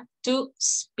de acá to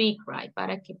speak, right?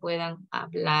 Para que puedan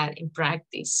hablar en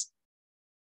practice.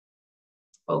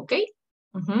 Ok.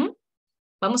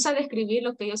 Vamos a describir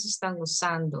lo que ellos están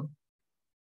usando.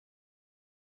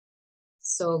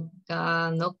 So,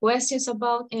 no questions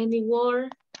about any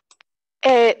word.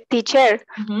 Teacher,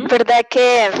 ¿verdad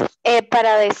que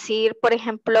para decir, por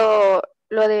ejemplo,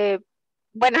 lo de,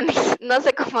 bueno, no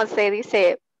sé cómo se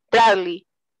dice, Bradley,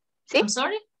 ¿sí? I'm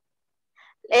sorry?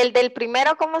 El del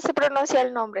primero, ¿cómo se pronuncia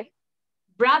el nombre?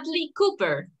 Bradley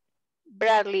Cooper.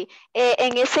 Bradley.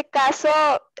 En ese caso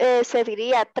se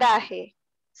diría traje.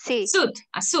 Sí. Suit,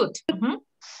 a suit.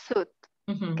 Suit.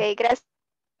 Ok, gracias.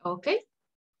 Okay.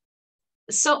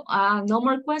 So, no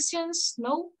more questions?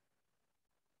 No?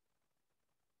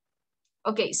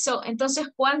 Okay, so,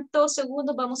 entonces, ¿cuántos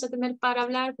segundos vamos a tener para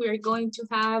hablar? We are going to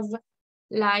have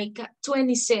like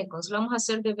 20 seconds. Lo vamos a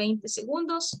hacer de 20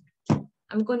 segundos.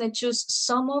 I'm going to choose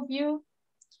some of you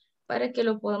para que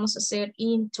lo podamos hacer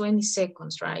in 20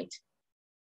 seconds, right?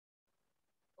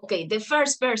 Okay, the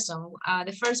first person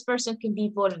can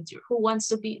be volunteer. Who wants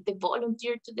to be the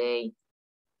volunteer today?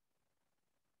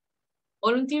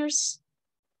 Volunteers?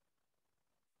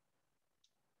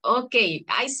 Okay,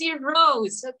 I see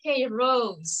Rose. Okay,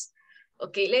 Rose.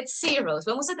 Okay, let's see, Rose.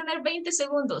 Vamos a tener 20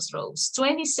 segundos, Rose.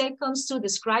 20 seconds to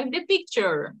describe the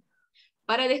picture.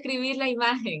 Para describir la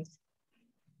imagen.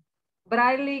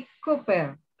 Bradley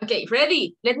Cooper. Okay,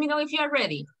 ready? Let me know if you are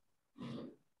ready.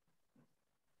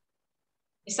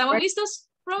 ¿Estamos listos,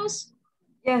 Rose?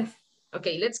 Yes.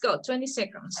 Okay, let's go. 20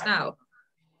 seconds now.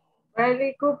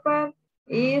 Bradley Cooper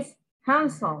is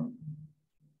handsome.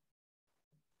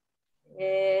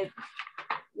 Ay,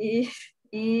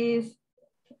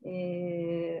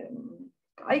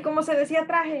 ¿cómo se decía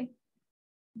traje?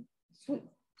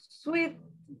 Sweet.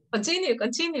 Continue.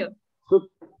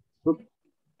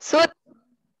 Suit.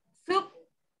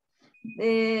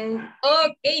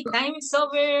 Okay, time is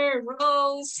over,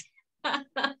 Rose.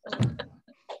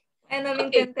 Lo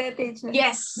intenté, teacher.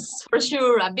 Yes, for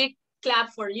sure. A big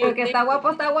clap for you. Porque está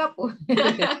guapo.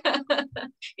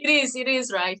 It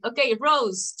is, right? Okay,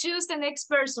 Rose, choose the next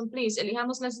person, please.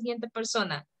 Elijamos la siguiente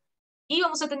persona. Y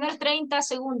vamos a tener 30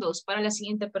 segundos para la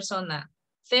siguiente persona.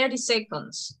 30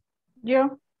 seconds.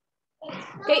 Yo.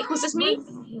 Okay, who's this, me?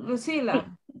 Lucila.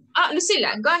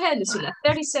 Lucila. Go ahead, Lucila.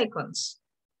 30 seconds.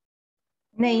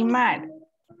 Neymar.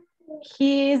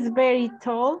 He is very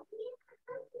tall.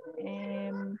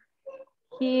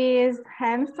 He is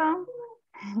handsome.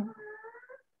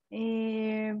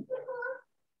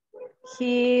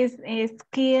 His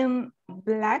skin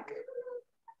black.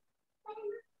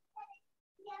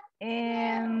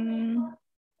 And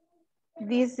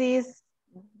this is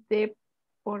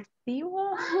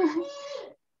Deportivo.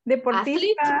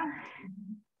 Deportista.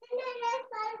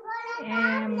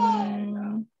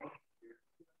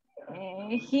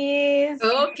 He is...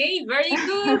 Okay, very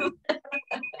good.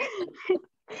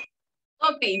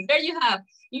 Okay, there you have.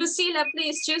 Lucila,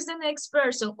 please choose the next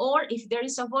person. Or if there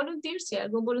is a volunteer, si hay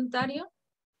algún voluntario,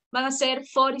 van a ser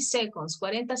 40 seconds,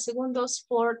 40 segundos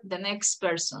for the next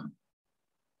person.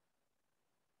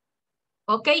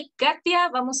 Ok, Katia,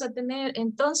 vamos a tener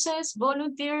entonces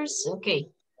volunteers. Ok.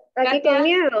 Aquí Katia. con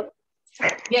miedo.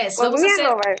 Yes, Con vamos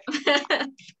miedo, a hacer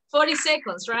 40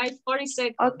 seconds, right? 40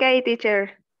 seconds. Ok,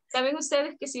 teacher. ¿Saben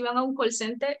ustedes que si van a un call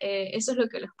center, eso es lo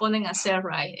que les ponen a hacer,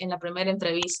 right? En la primera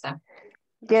entrevista.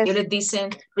 Yes. Ellos les dicen,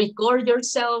 record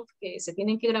yourself, que se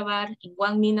tienen que grabar in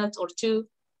 1 minute or 2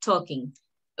 talking.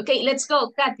 Okay, let's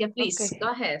go. Katia, please, Okay. go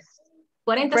ahead.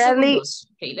 40 Bradley, segundos.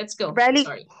 Okay, let's go. Bradley,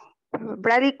 Sorry.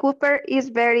 Bradley Cooper is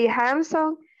very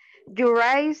handsome. Your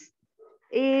eyes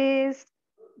is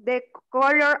the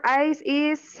color eyes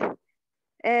is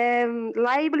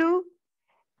light blue.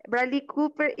 Bradley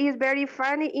Cooper is very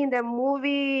funny in the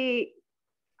movie.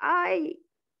 Ay,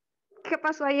 ¿qué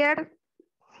pasó ayer?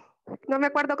 No me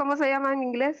acuerdo cómo se llama en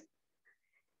inglés.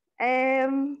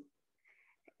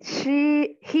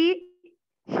 He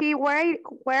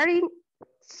wearing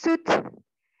suit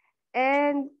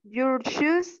and your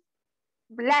shoes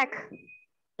black.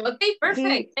 Okay,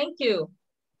 perfect. Thank you.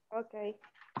 Okay.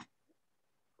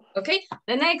 Okay,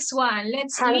 the next one.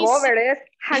 Let's Hangover is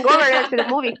the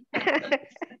movie.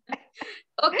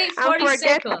 Okay, 40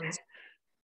 seconds.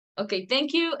 Okay,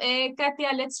 thank you,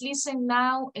 Katia. Let's listen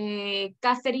now.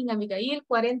 Catherine, Abigail,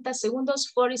 40 segundos,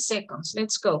 40 seconds.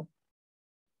 Let's go.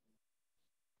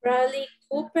 Bradley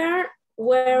Cooper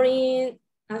wearing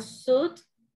a suit,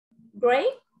 gray,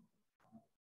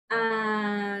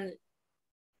 and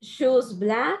shoes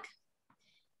black.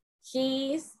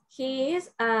 He is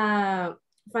a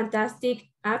fantastic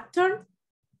actor.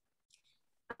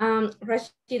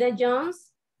 Rashida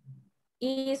Jones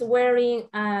is wearing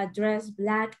a dress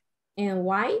black and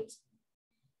white.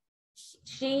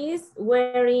 She is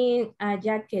wearing a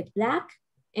jacket black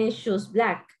and shoes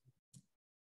black.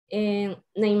 And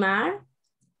Neymar,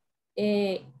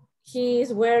 he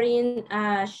is wearing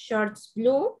shorts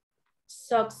blue,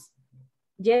 socks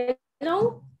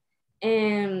yellow,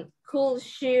 and cool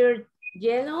shirt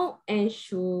yellow, and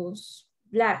shoes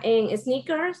black, and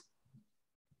sneakers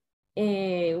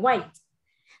white.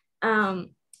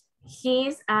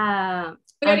 He's a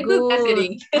Very good,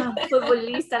 Catherine.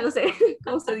 Futbolista, no sé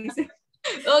cómo se dice.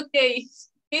 Okay,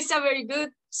 he's a very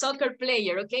good soccer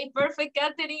player. Okay, perfect,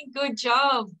 Catherine. Good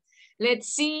job. Let's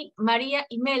see Maria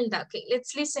Imelda. Okay,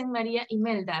 let's listen Maria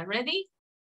Imelda. Ready?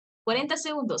 40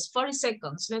 segundos, 40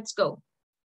 seconds. Let's go.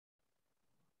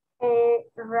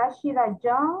 Rashida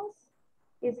Jones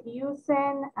is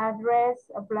using a dress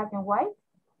black and white,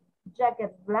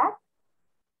 jacket black,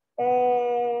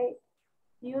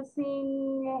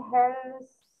 using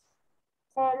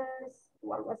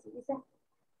what was it?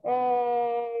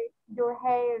 Your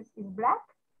hair is black.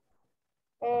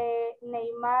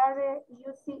 Neymar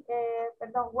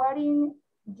wearing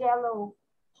yellow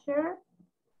shirt,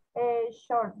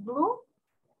 short blue,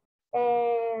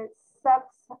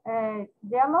 socks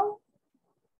yellow,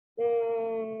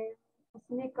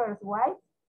 sneakers white.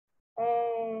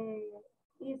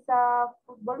 Is a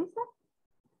futbolista.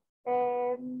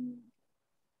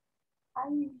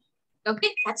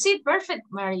 Okay, that's it. Perfect,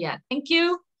 Maria. Thank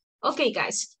you. Okay,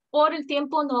 guys. Por el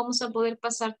tiempo no vamos a poder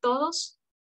pasar todos,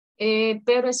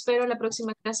 pero espero la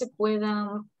próxima clase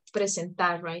puedan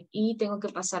presentar, right? Y tengo que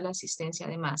pasar la asistencia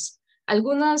además.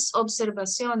 Algunas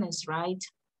observaciones, right?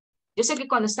 Yo sé que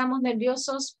cuando estamos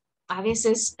nerviosos, a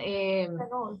veces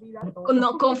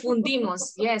no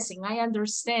confundimos. Yes, and I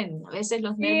understand. A veces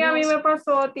los nervios... Sí, a mí me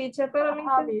pasó, teacher, pero lo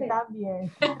A mí intenté.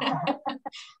 también.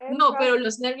 No, pero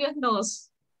los nervios nos...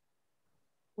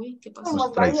 Uy, ¿qué pasó?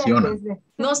 Nos traicionan.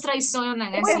 Nos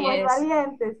traicionan, así Somos es.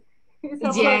 valientes.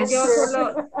 Yes. Yo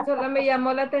solo me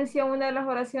llamó la atención una de las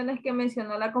oraciones que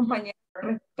mencionó la compañera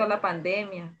respecto a la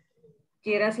pandemia.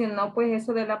 Quiera si no, pues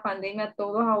eso de la pandemia,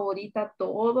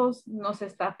 todos nos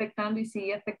está afectando y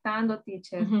sigue afectando,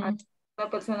 teacher. A la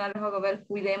persona les hago ver,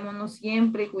 cuidémonos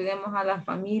siempre y cuidemos a las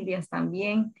familias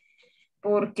también,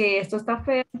 porque esto está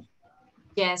feo.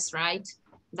 Yes, right.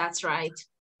 That's right.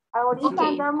 Ahorita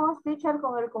andamos, teacher,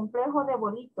 con el complejo de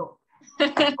bonito.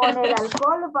 Con el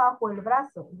alcohol bajo el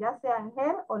brazo, ya sea en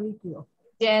gel o líquido.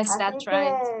 Yes, así that's que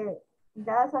right.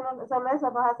 Ya solo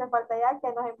eso nos hace falta ya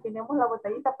que nos empinemos la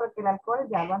botellita porque el alcohol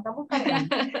ya lo andamos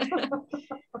cargando.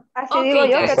 Así digo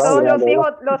yo, que todos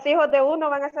los hijos de uno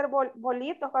van a ser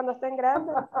bolitos cuando estén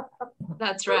grandes.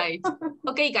 That's right.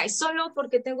 Okay, guys, solo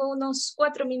porque tengo unos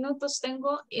 4 minutos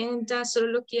ya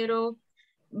solo quiero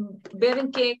ver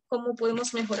cómo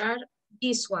podemos mejorar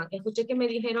this one. Escuché que me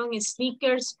dijeron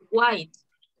sneakers white.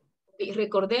 Y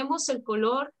recordemos, el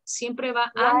color siempre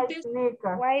va antes.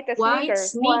 White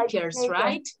sneakers,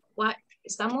 right?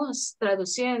 Estamos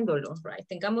traduciéndolo, right?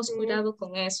 Tengamos cuidado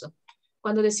con eso.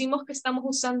 Cuando decimos que estamos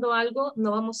usando algo,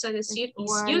 no vamos a decir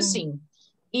is using.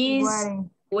 Is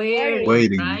wearing,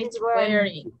 right?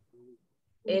 Wearing.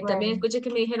 También escuché que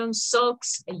me dijeron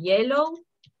socks yellow.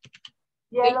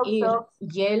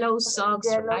 Yellow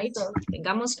socks, right?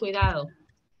 Tengamos cuidado.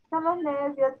 Son los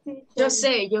nervios, teacher. Yo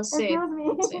sé.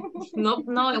 No,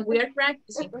 we are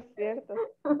practicing.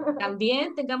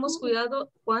 También tengamos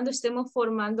cuidado cuando estemos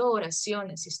formando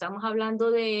oraciones. Si estamos hablando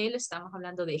de él, estamos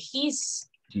hablando de his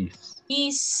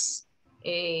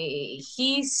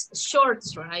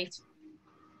shorts, right?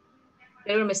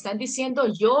 Pero me están diciendo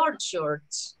your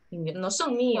shorts. No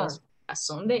son míos.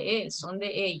 son de él, son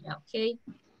de ella, ¿ok?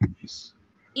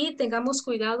 Y tengamos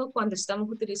cuidado cuando estamos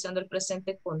utilizando el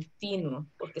presente continuo,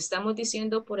 porque estamos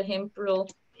diciendo, por ejemplo,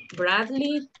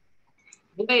 Bradley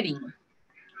wearing.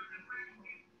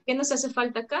 ¿Qué nos hace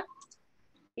falta acá?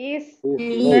 Is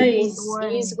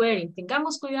wearing.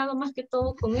 Tengamos cuidado más que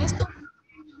todo con esto.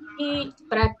 Y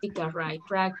práctica, right?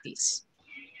 Practice.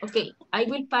 Okay, I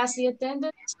will pass the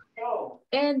attendance.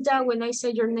 And when I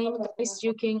say your name, guys,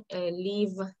 you can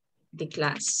leave the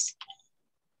class.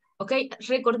 Okay,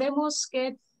 recordemos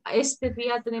que este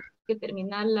día tenemos que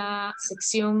terminar la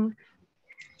sección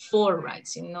 4, right?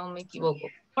 Si no me equivoco.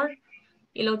 4.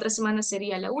 Y la otra semana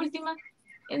sería la última.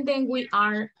 And then we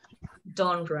are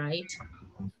done, right?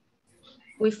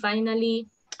 We finally,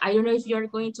 I don't know if you're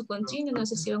going to continue, no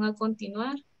sé si van a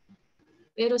continuar,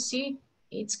 pero sí,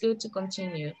 it's good to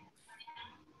continue.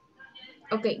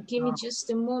 Okay, give me just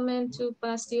a moment to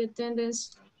pass the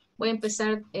attendance. Voy a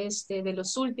empezar de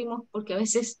los últimos, porque a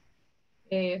veces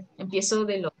empiezo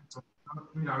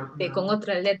con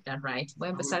otra letra, right? Voy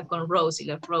a empezar con Rose, y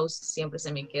la Rose siempre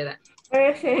se me queda.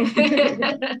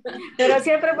 Pero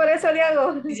siempre por eso le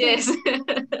hago. Yes.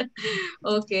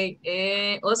 Ok.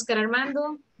 Oscar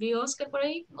Armando. ¿Vi Oscar por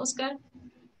ahí? Oscar.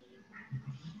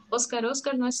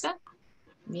 Oscar, ¿no está?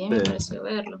 Bien, me pareció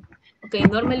verlo. Ok,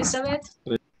 Norma Elizabeth.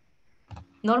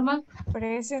 Norma.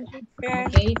 Present.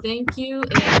 Ok, thank you.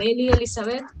 Nelly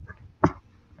Elizabeth.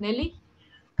 Nelly.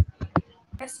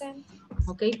 Present.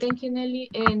 Ok, thank you, Nelly.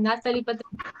 Natalie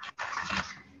Patricia.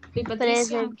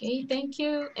 Ok, thank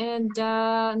you. And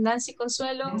Nancy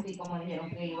Consuelo.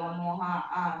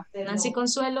 Nancy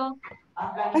Consuelo.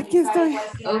 Aquí estoy.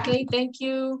 Ok, thank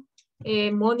you.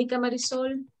 Mónica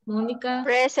Marisol. Mónica.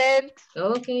 Present.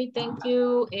 Ok, thank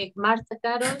you. Marta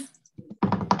Carol.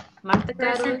 Marta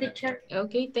Carol.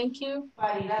 Ok, thank you.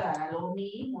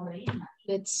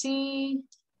 Let's see.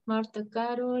 Marta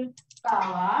Carol.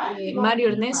 Mario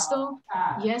Ernesto.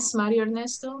 Yes, Mario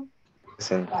Ernesto.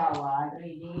 Present.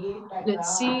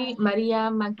 Let's see. María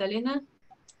Magdalena.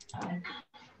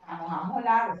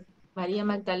 María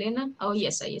Magdalena. Oh,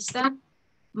 yes, ahí está.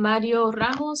 Mario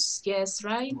Ramos. Yes,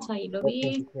 right. Ahí lo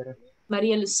vi.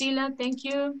 María Lucila. Thank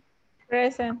you.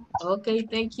 Present. Okay,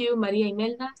 thank you. María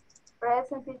Imelda.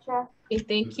 Present, teacher. Okay,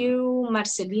 thank you.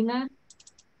 Marcelina.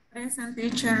 Present,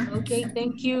 teacher. Okay,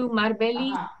 thank you.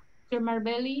 Marbelli. Teacher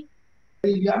Marbelli.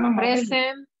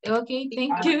 Present. Okay,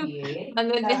 thank you.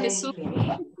 Manuel de Jesús.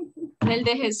 Manuel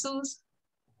de Jesús.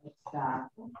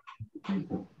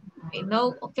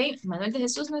 No, okay, Manuel de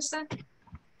Jesús no está.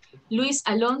 Luis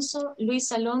Alonso.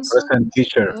 Luis Alonso. Present,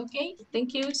 teacher. Okay,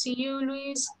 thank you. See you,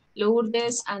 Luis.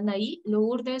 Lourdes Anaí.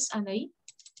 Lourdes Anaí.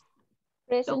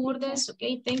 Lourdes,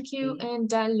 okay, thank you.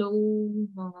 And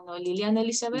Liliana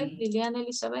Elizabeth. Liliana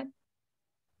Elizabeth.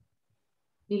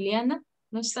 Liliana,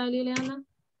 ¿no está Liliana?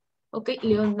 Ok,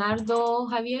 Leonardo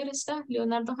Javier está.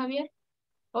 Leonardo Javier.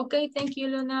 Ok, thank you,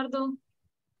 Leonardo.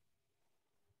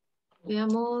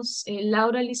 Veamos,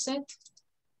 Laura Lisette.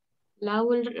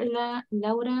 Laura,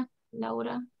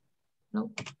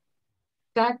 no.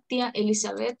 Katia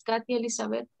Elizabeth. Katia.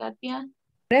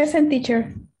 Present,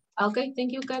 teacher. Ok,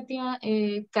 thank you, Katia.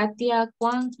 Katia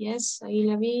Juan, yes, ahí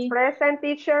la vi. Present,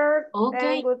 teacher.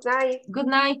 Okay. And good night. Good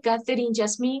night, Catherine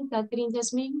Jasmine.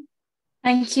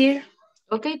 I'm here.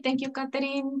 Okay, thank you,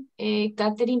 Catherine.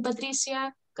 Catherine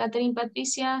Patricia.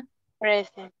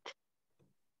 Present.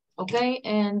 Okay,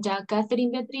 and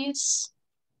Catherine Beatriz.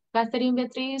 ¿No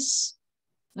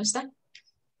está?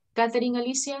 Catherine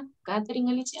Alicia.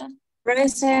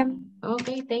 Present.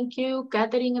 Okay, thank you.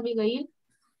 Catherine Abigail.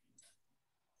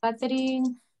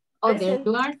 Catherine. Oh, there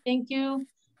you are. Thank you.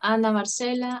 Ana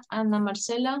Marcela.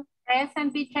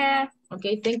 Present, teacher.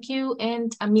 Okay, thank you.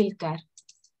 And Amilcar.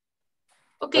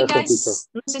 Okay, guys.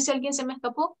 No sé si alguien se me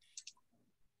escapó.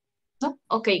 ¿No?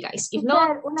 Okay, guys. If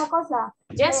not, Una cosa.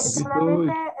 yes.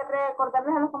 Solamente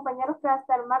recordarles a los compañeros que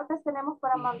hasta el martes tenemos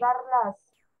para mandar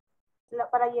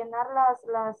para llenar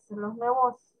los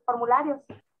nuevos formularios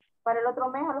para el otro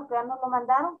mes, a los que ya nos lo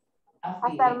mandaron.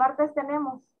 Hasta el martes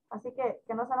tenemos. Así que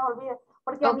no se nos olvide.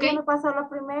 Porque a mí me pasó la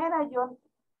primera, yo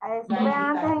estuve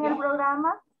antes en el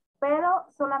programa, pero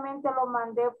solamente lo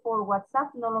mandé por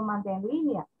WhatsApp, no lo mandé en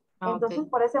línea. Entonces,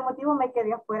 por ese motivo me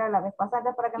quedé afuera la vez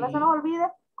pasada, para que no se nos olvide,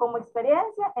 como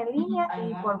experiencia en línea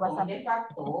y por WhatsApp.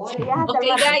 Ok,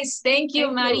 guys, thank you,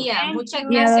 María. Muchas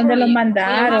 ¿Y a gracias. dónde lo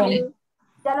mandaron?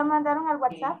 Ya lo mandaron al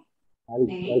WhatsApp.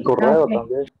 Al correo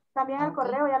también. También al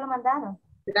correo ya lo mandaron.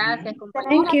 Gracias, compañero.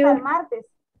 Tenemos hasta el martes.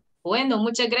 Bueno,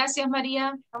 muchas gracias,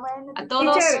 María. Bueno, a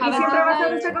todos. Teacher, ¿y siempre va a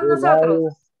estar usted con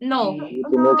nosotros? No,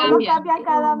 No, cambia. cambia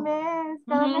cada mes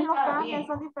los cambian,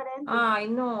 son diferentes. Ay,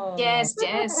 no. Yes,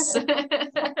 yes.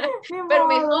 Ni Pero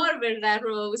modo. mejor, ¿verdad,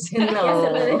 Rose? Hay que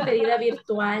hacer la despedida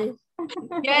virtual.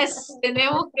 Yes,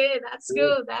 tenemos que. That's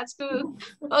good, that's good.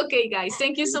 Okay, guys,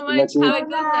 thank you so much. Have a good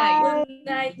night. Good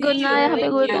night. Good night. Have a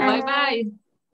Thank good you. night. Bye-bye.